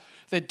Silas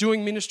they're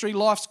doing ministry,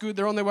 life's good,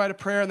 they're on their way to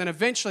prayer, and then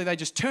eventually they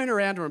just turn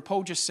around to her and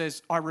Paul just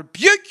says, I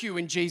rebuke you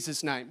in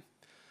Jesus' name.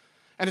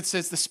 And it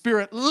says the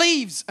spirit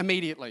leaves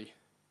immediately.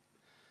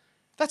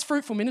 That's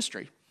fruitful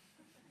ministry.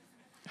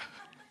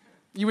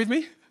 You with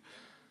me?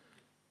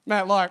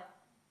 Man, like,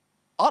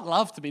 I'd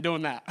love to be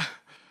doing that.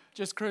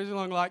 Just cruising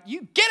along like,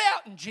 you get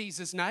out in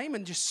Jesus' name,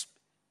 and just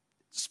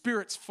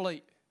spirits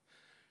flee.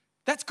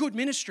 That's good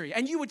ministry.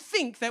 And you would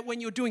think that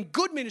when you're doing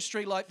good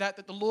ministry like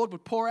that the Lord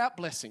would pour out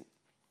blessing.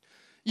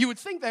 You would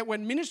think that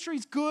when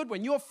ministry's good,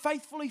 when you're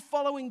faithfully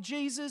following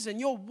Jesus and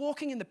you're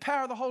walking in the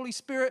power of the Holy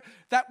Spirit,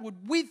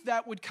 with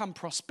that would come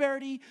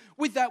prosperity,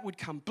 with that would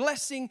come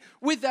blessing,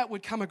 with that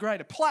would come a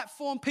greater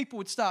platform. People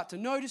would start to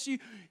notice you.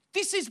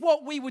 This is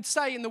what we would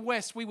say in the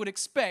West we would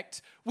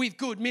expect with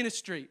good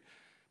ministry.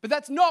 But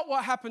that's not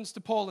what happens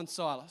to Paul and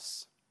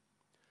Silas.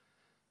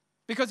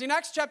 Because in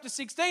Acts chapter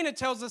 16, it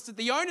tells us that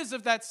the owners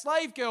of that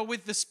slave girl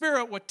with the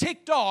spirit were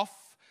ticked off.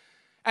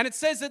 And it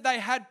says that they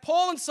had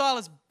Paul and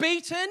Silas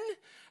beaten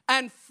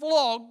and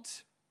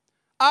flogged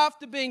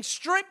after being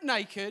stripped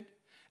naked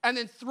and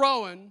then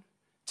thrown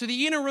to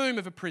the inner room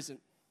of a prison.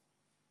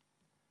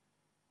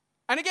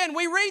 And again,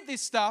 we read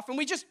this stuff and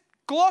we just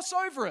gloss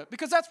over it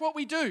because that's what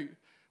we do.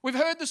 We've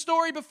heard the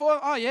story before.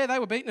 Oh yeah, they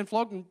were beaten and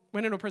flogged and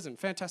went into a prison.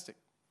 Fantastic.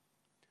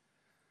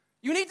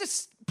 You need to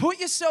put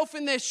yourself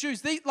in their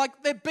shoes.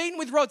 They're beaten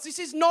with rods. This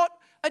is not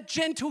a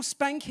gentle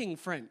spanking,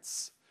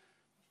 friends.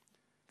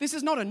 This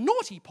is not a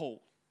naughty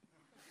Paul.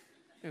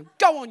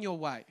 Go on your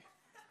way.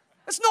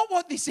 That's not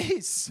what this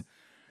is.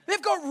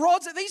 They've got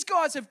rods. These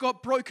guys have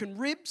got broken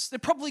ribs.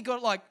 They've probably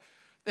got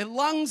their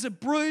lungs are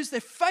bruised. Their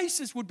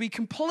faces would be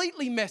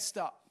completely messed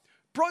up.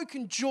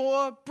 Broken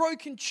jaw,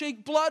 broken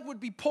cheek, blood would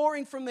be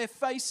pouring from their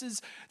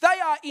faces. They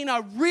are in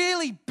a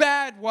really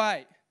bad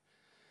way.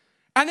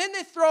 And then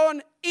they're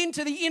thrown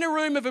into the inner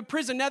room of a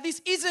prison. Now,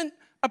 this isn't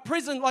a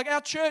prison like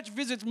our church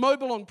visits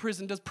Mobilon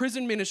Prison, does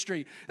prison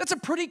ministry. That's a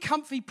pretty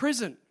comfy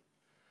prison.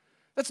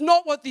 That's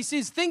not what this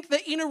is. Think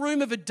the inner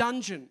room of a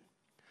dungeon.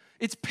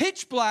 It's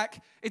pitch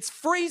black. It's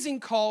freezing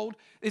cold.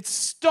 It's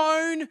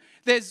stone.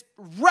 There's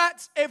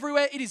rats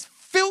everywhere. It is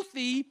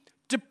filthy,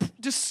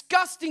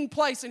 disgusting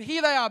place. And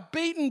here they are,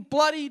 beaten,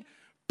 bloodied,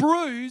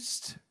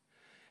 bruised.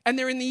 And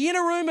they're in the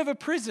inner room of a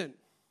prison.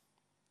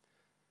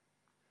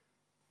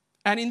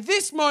 And in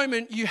this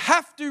moment, you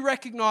have to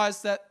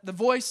recognize that the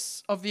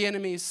voice of the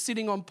enemy is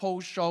sitting on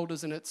Paul's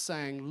shoulders and it's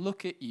saying,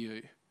 look at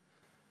you.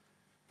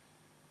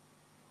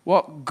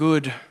 What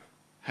good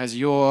has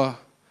your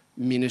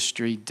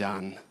ministry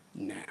done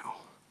now?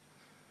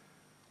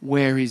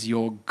 Where is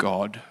your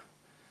God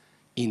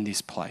in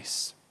this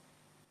place?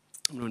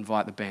 I'm going to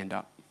invite the band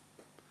up.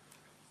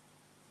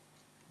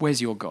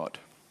 Where's your God?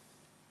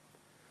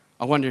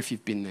 I wonder if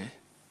you've been there.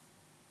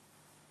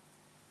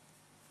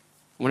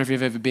 I wonder if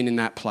you've ever been in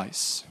that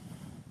place.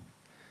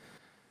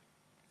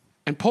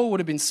 And Paul would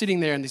have been sitting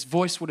there and this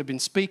voice would have been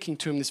speaking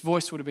to him. This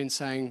voice would have been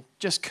saying,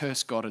 just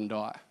curse God and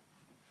die.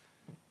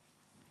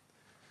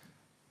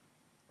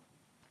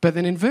 But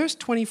then in verse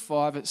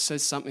 25, it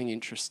says something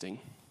interesting.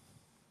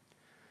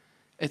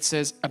 It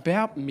says,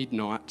 about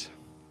midnight,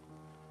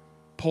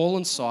 Paul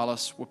and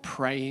Silas were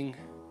praying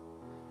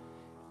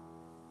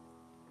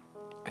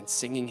and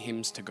singing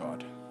hymns to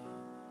God.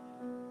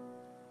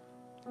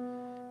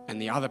 And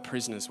the other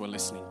prisoners were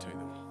listening to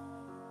them.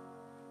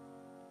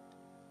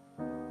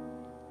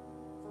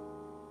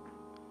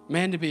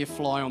 Man, to be a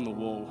fly on the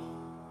wall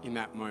in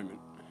that moment.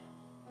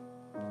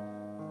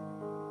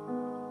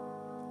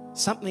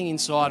 Something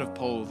inside of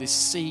Paul, this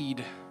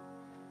seed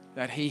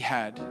that he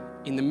had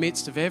in the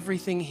midst of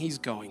everything he's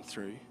going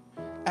through,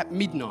 at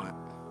midnight.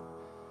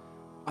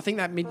 I think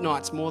that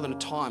midnight's more than a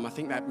time. I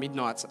think that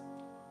midnight's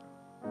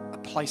a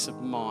place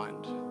of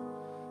mind.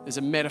 There's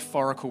a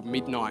metaphorical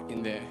midnight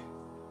in there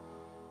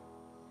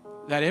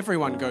that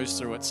everyone goes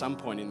through at some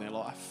point in their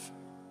life.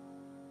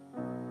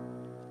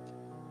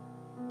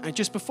 And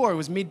just before it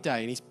was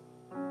midday and he's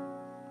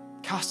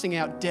casting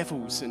out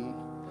devils and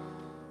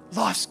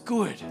life's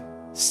good,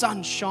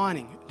 sun's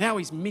shining. Now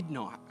he's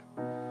midnight,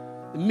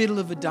 the middle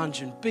of a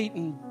dungeon,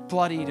 beaten,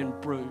 bloodied and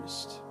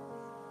bruised.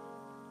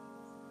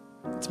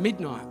 It's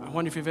midnight. I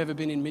wonder if you've ever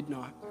been in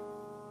midnight.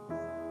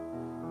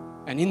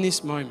 And in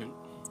this moment,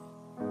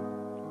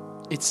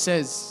 it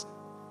says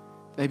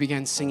they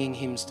began singing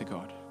hymns to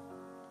God.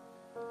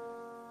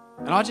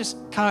 And I just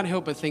can't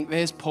help but think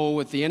there's Paul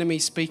with the enemy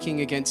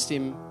speaking against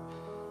him,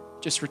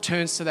 just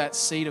returns to that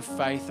seed of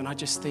faith. And I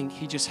just think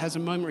he just has a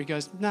moment where he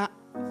goes, nah,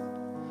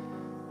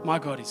 my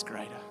God is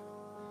greater.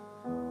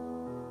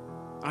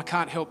 I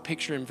can't help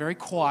picture him very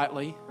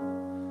quietly,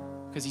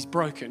 because he's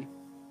broken,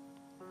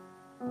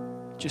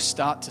 just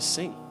start to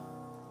sing.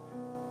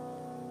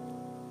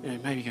 You know,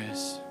 maybe he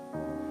goes,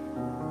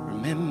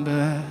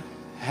 remember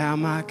how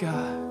my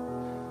God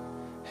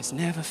has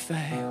never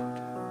failed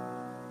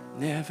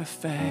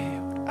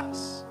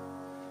us.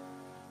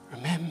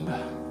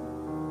 Remember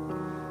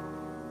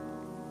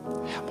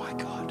how my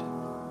God,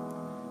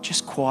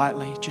 just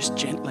quietly, just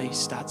gently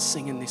starts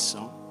singing this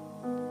song.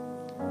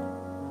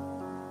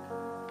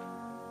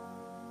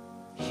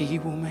 He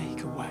will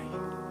make a way.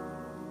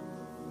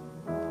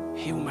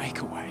 He'll make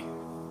a way.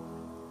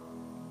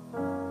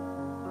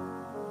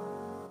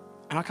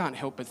 And I can't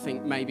help but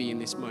think maybe in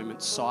this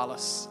moment,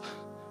 Silas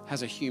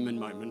has a human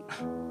moment.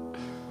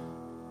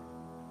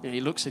 You know,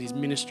 he looks at his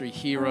ministry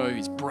hero,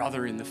 his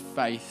brother in the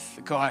faith,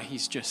 the guy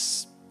he's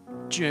just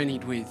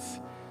journeyed with,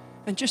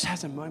 and just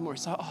has a moment where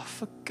he's like, oh,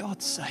 for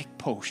God's sake,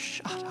 Paul,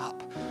 shut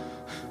up.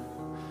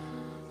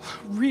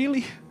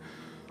 Really?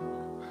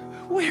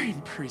 We're in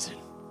prison.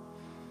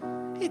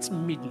 It's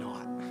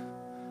midnight.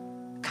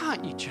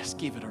 Can't you just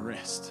give it a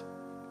rest?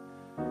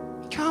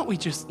 Can't we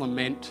just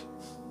lament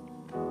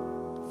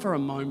for a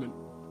moment?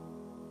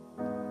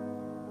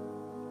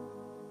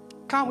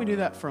 Can't we do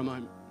that for a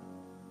moment?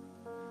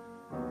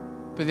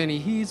 But then he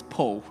hears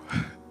Paul,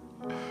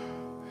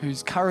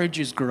 whose courage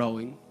is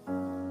growing.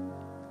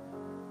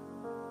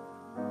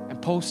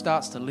 And Paul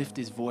starts to lift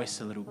his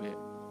voice a little bit.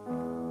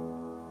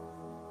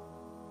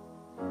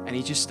 And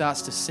he just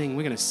starts to sing.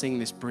 We're going to sing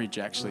this bridge,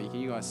 actually.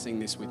 Can you guys sing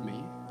this with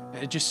me?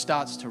 And it just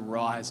starts to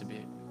rise a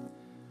bit.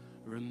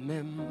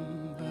 Remember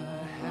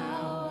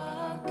how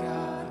our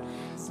God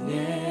has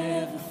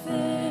never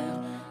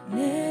failed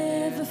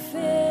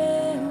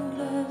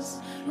us.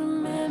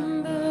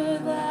 Remember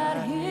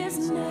that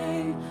his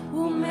name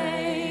will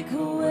make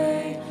a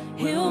way.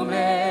 He'll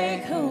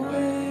make a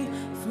way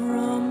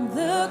from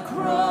the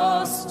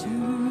cross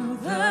to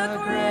the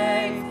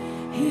grave.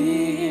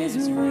 He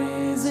is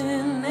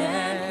risen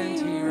and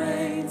he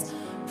reigns.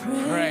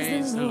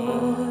 Praise the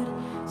Lord.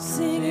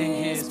 Sing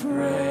his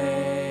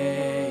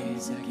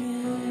praise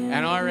again.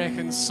 And I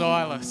reckon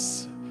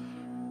Silas,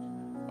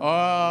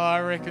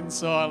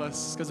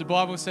 because the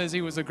Bible says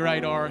he was a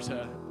great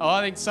orator.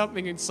 I think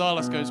something in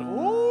Silas goes,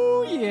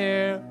 oh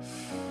yeah.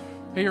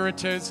 He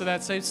returns to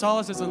that scene.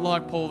 Silas isn't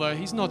like Paul though.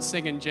 He's not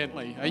singing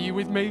gently. Are you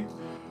with me?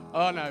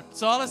 Oh no,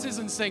 Silas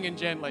isn't singing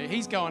gently.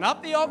 He's going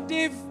up the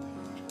octave.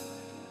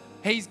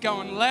 He's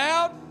going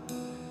loud.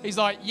 He's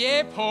like,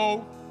 yeah,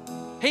 Paul,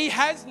 he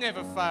has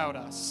never failed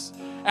us.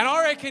 And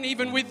I reckon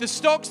even with the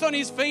stocks on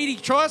his feet, he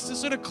tries to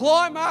sort of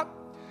climb up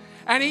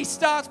and he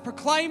starts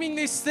proclaiming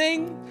this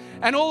thing.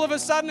 And all of a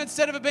sudden,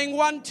 instead of it being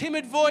one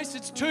timid voice,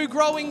 it's two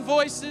growing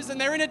voices,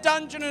 and they're in a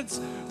dungeon and it's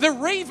the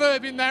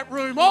reverb in that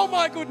room. Oh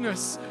my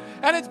goodness.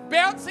 And it's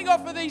bouncing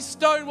off of these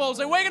stone walls.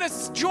 And we're going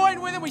to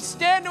join with them. We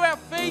stand to our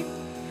feet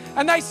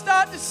and they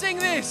start to sing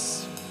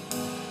this.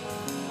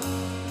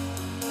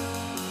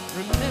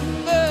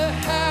 Remember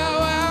how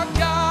our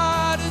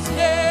God has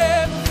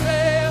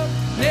never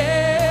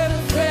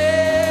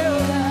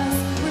failed us.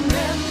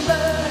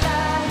 Remember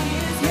that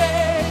his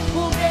name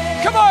will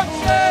make Come on,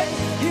 church.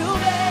 He'll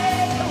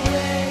make a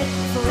way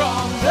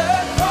from the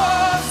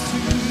cross to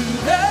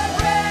the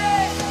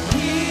grave.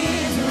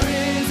 He's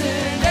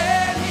risen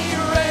and he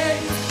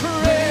reigns.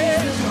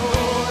 Praise the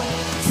Lord.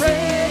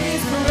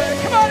 Praise the Lord.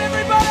 Come on,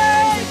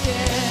 everybody.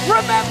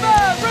 Remember.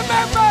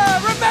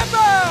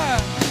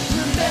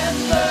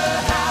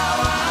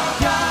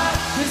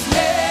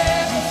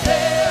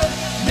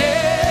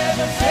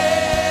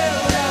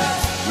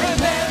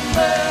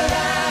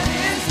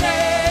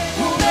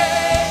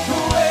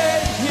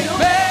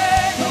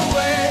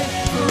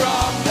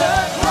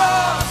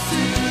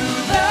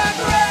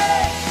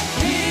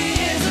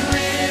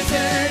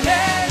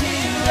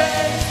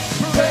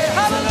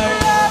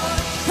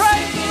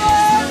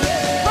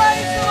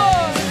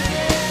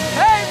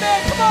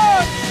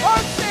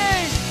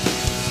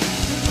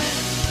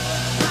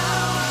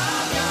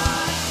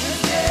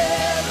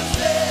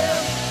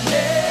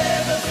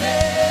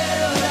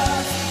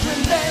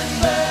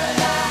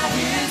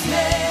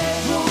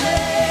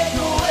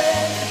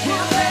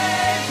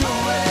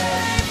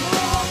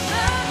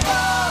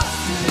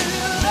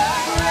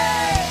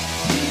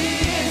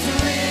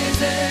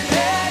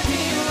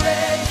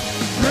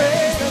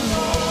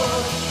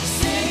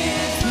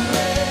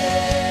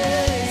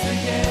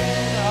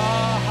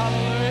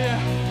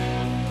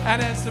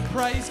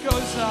 praise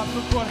goes up,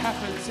 look what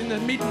happens in the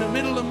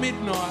middle of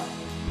midnight.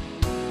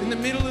 In the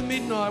middle of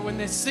midnight, when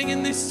they're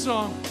singing this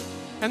song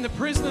and the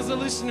prisoners are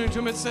listening to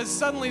them, it says,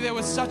 suddenly there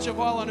was such a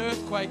violent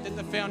earthquake that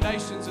the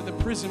foundations of the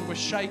prison were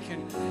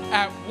shaken.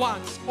 At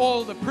once,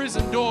 all the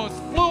prison doors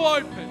flew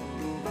open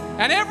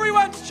and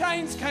everyone's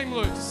chains came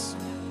loose.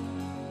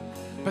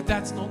 But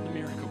that's not the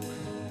miracle.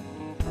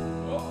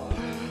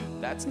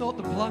 That's not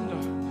the plunder.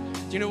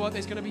 Do you know what?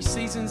 There's going to be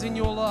seasons in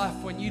your life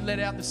when you let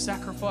out the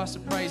sacrifice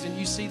of praise and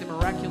you see the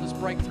miraculous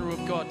breakthrough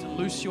of God to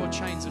loose your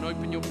chains and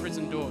open your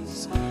prison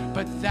doors.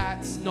 But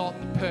that's not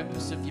the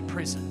purpose of your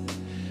prison.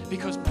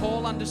 Because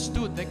Paul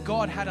understood that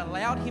God had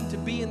allowed him to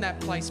be in that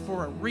place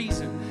for a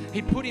reason.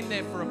 He'd put him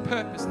there for a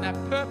purpose, and that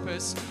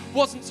purpose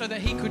wasn't so that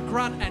he could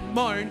grunt and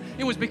moan.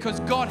 It was because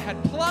God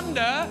had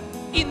plunder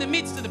in the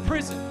midst of the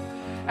prison.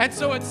 And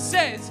so it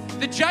says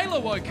the jailer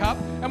woke up,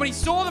 and when he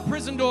saw the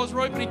prison doors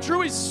were open, he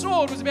drew his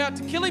sword, was about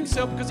to kill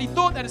himself because he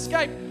thought they'd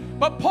escaped.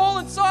 But Paul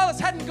and Silas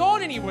hadn't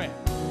gone anywhere.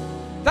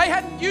 They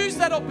hadn't used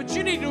that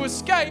opportunity to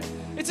escape.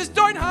 It says,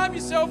 don't harm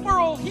yourself, we're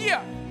all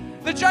here.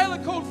 The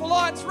jailer called for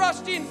lights,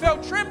 rushed in,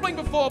 fell trembling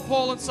before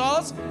Paul and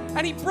Silas,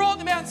 and he brought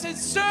them out and said,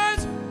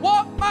 sirs,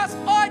 what must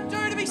I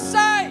do to be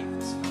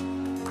saved?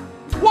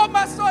 What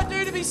must I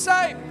do to be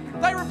saved?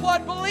 They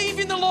replied, believe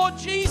in the Lord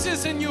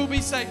Jesus and you'll be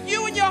saved,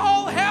 you and your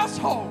whole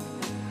household.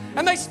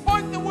 And they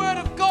spoke the word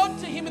of God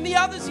to him and the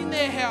others in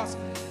their house.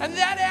 And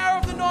that hour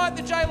of the night,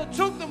 the jailer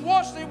took them,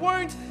 washed their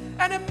wounds,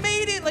 and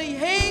immediately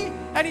he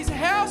and his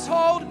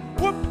household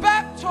were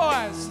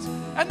baptized.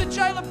 And the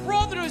jailer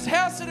brought them to his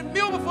house at a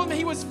meal before him.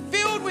 He was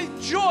filled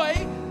with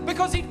joy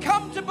because he'd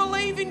come to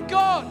believe in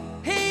God.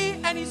 He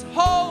and his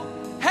whole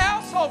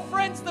household.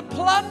 Friends, the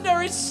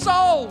plunder is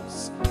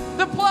souls.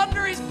 The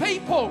plunder is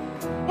people.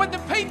 When the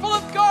people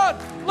of God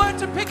learn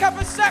to pick up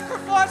a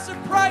sacrifice of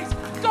praise,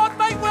 God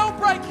may well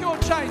break your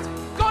chains.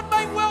 God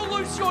may well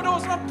loose your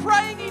doors. And I'm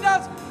praying he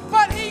does.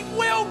 But he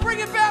will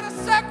bring about a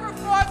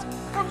sacrifice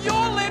from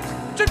your lips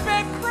to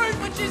bear fruit,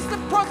 which is the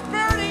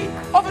prosperity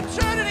of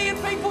eternity in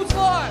people's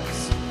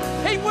lives.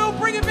 He will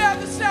bring about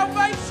the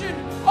salvation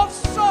of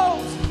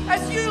souls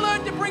as you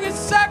learn to bring a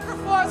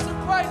sacrifice of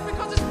praise,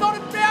 because it's not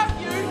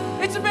about you,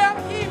 it's about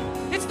him.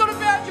 It's not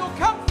about your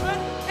comfort,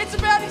 it's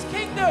about his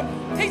kingdom.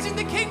 He's in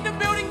the kingdom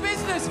building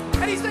business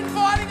and he's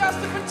inviting us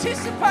to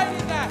participate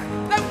in that.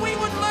 That we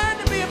would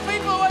learn to be a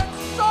people who are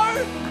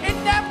so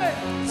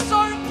enamored, so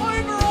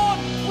overawed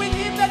with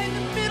him that in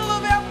the middle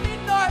of our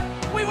midnight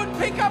we would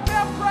pick up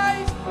our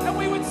praise and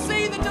we would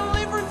see the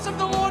deliverance of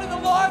the Lord in the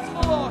lives of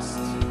the lost.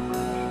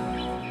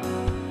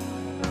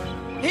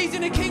 He's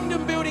in a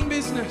kingdom building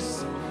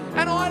business.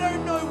 And I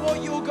don't know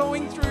what you're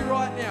going through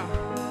right now.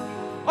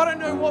 I don't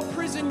know what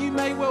prison you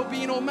may well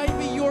be in, or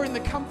maybe you're in the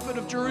comfort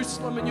of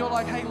Jerusalem and you're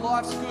like, hey,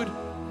 life's good.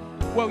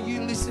 Well,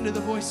 you listen to the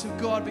voice of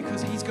God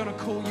because he's going to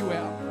call you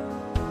out.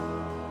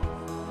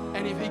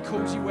 And if he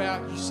calls you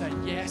out, you say,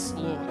 yes,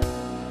 Lord.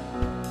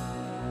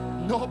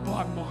 Not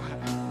by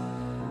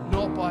might,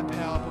 not by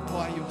power, but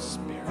by your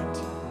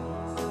Spirit.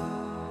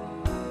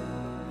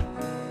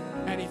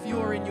 And if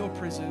you're in your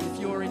prison, if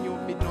you're in your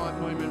midnight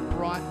moment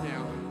right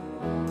now,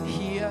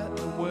 hear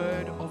the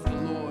word of the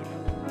Lord.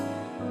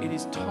 It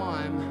is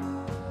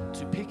time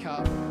to pick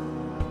up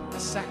a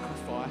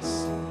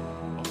sacrifice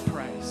of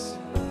praise,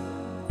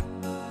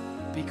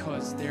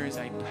 because there is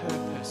a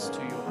purpose to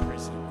your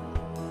prison.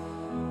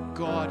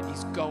 God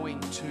is going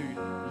to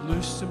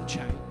loose some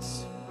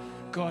chains.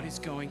 God is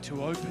going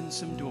to open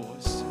some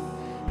doors,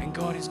 and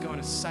God is going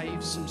to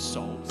save some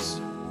souls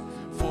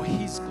for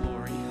his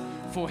glory,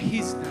 for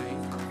his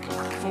name,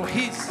 for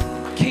his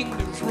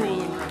kingdom's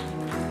rule and reign.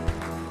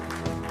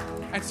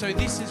 And so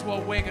this is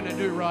what we're going to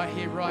do right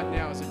here, right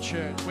now as a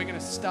church. We're going to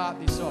start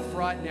this off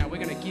right now.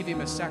 We're going to give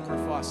him a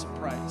sacrifice of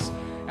praise.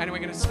 And we're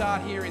going to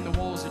start here in the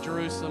walls of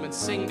Jerusalem and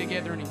sing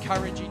together and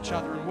encourage each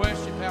other and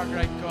worship our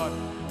great God.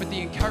 But the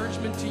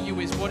encouragement to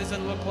you is, what does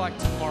it look like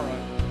tomorrow?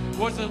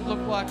 What does it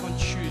look like on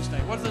Tuesday?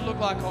 What does it look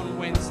like on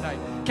Wednesday?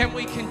 Can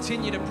we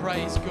continue to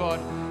praise God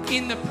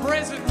in the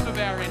presence of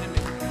our enemy?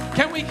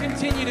 Can we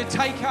continue to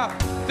take up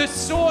the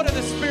sword of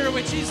the Spirit,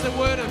 which is the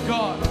word of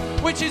God,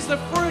 which is the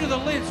fruit of the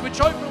lips, which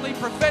openly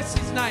profess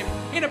his name,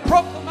 in a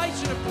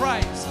proclamation of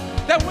praise,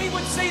 that we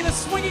would see the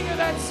swinging of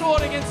that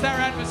sword against our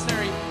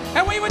adversary,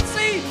 and we would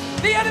see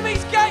the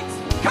enemy's gates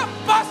come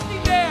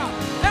busting down,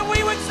 and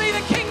we would see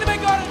the kingdom of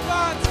God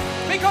advance,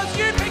 because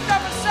you picked up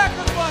a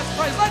sacrifice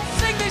praise. Let's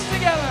sing this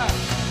together.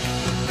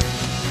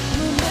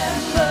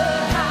 Remember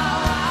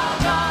how our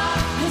God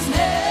has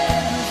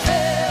never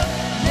failed,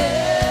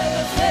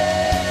 never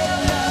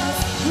failed us.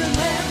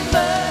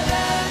 Remember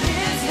that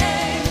his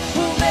name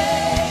will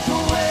make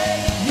a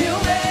way,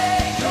 he'll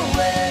make a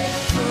way.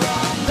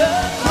 From the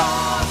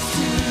cross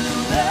to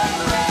the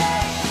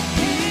grave,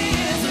 he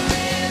is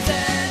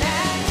risen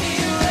and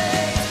he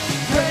reigns.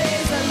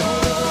 Praise the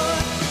Lord,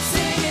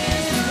 sing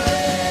his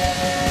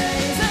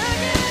praise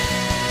again.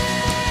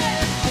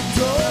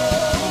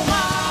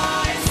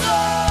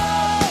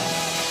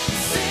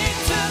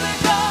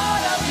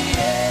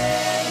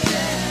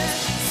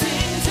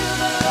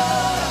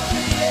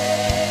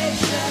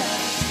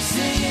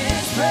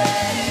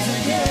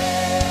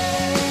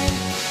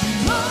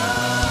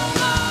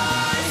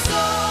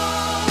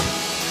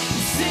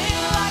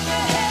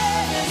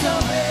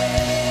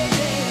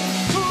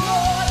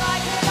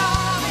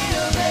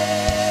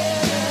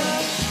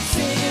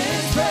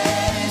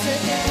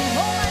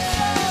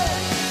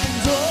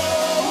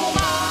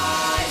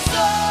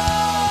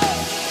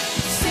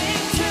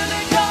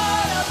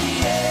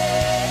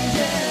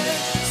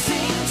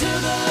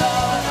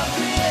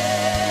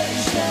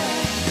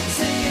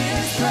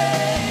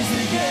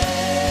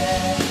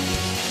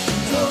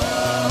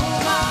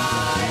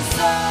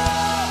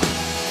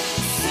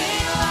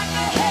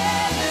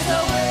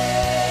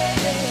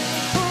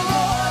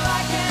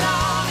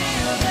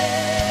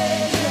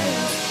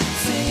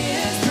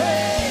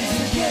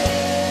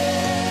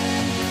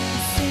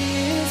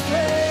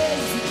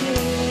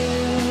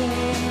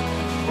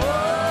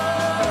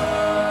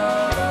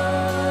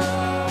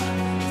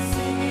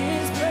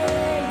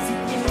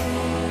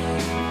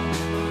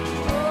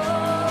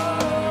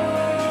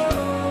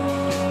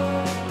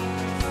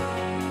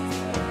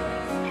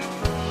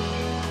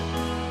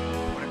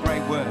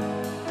 great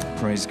word.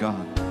 Praise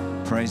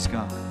God. Praise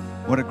God.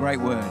 What a great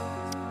word.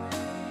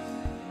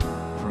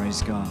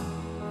 Praise God.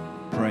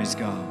 Praise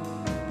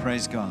God.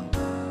 Praise God.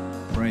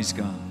 Praise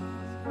God.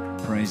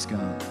 Praise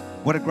God.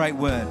 What a great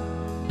word.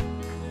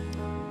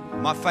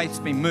 My faith's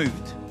been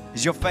moved.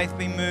 Has your faith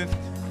been moved?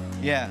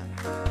 Yeah.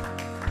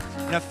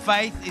 You know,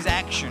 faith is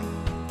action.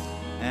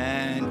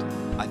 And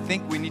I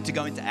think we need to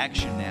go into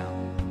action now.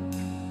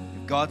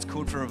 If God's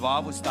called for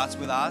revival, it starts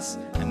with us,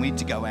 and we need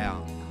to go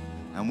out.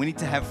 And we need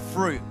to have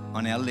fruit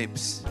on our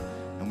lips.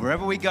 And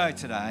wherever we go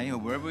today, or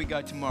wherever we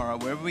go tomorrow,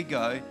 wherever we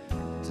go,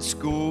 to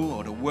school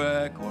or to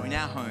work or in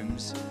our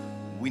homes,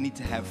 we need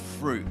to have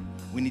fruit.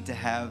 We need to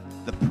have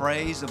the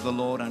praise of the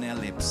Lord on our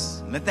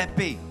lips. Let that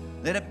be.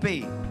 Let it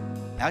be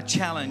our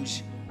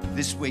challenge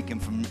this week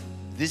and from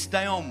this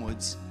day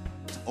onwards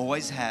to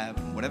always have,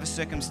 in whatever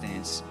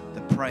circumstance,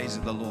 the praise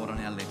of the Lord on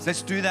our lips.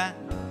 Let's do that.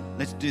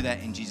 Let's do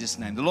that in Jesus'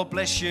 name. The Lord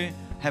bless you.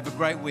 Have a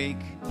great week.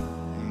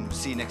 And we'll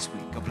see you next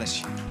week. God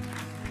bless you.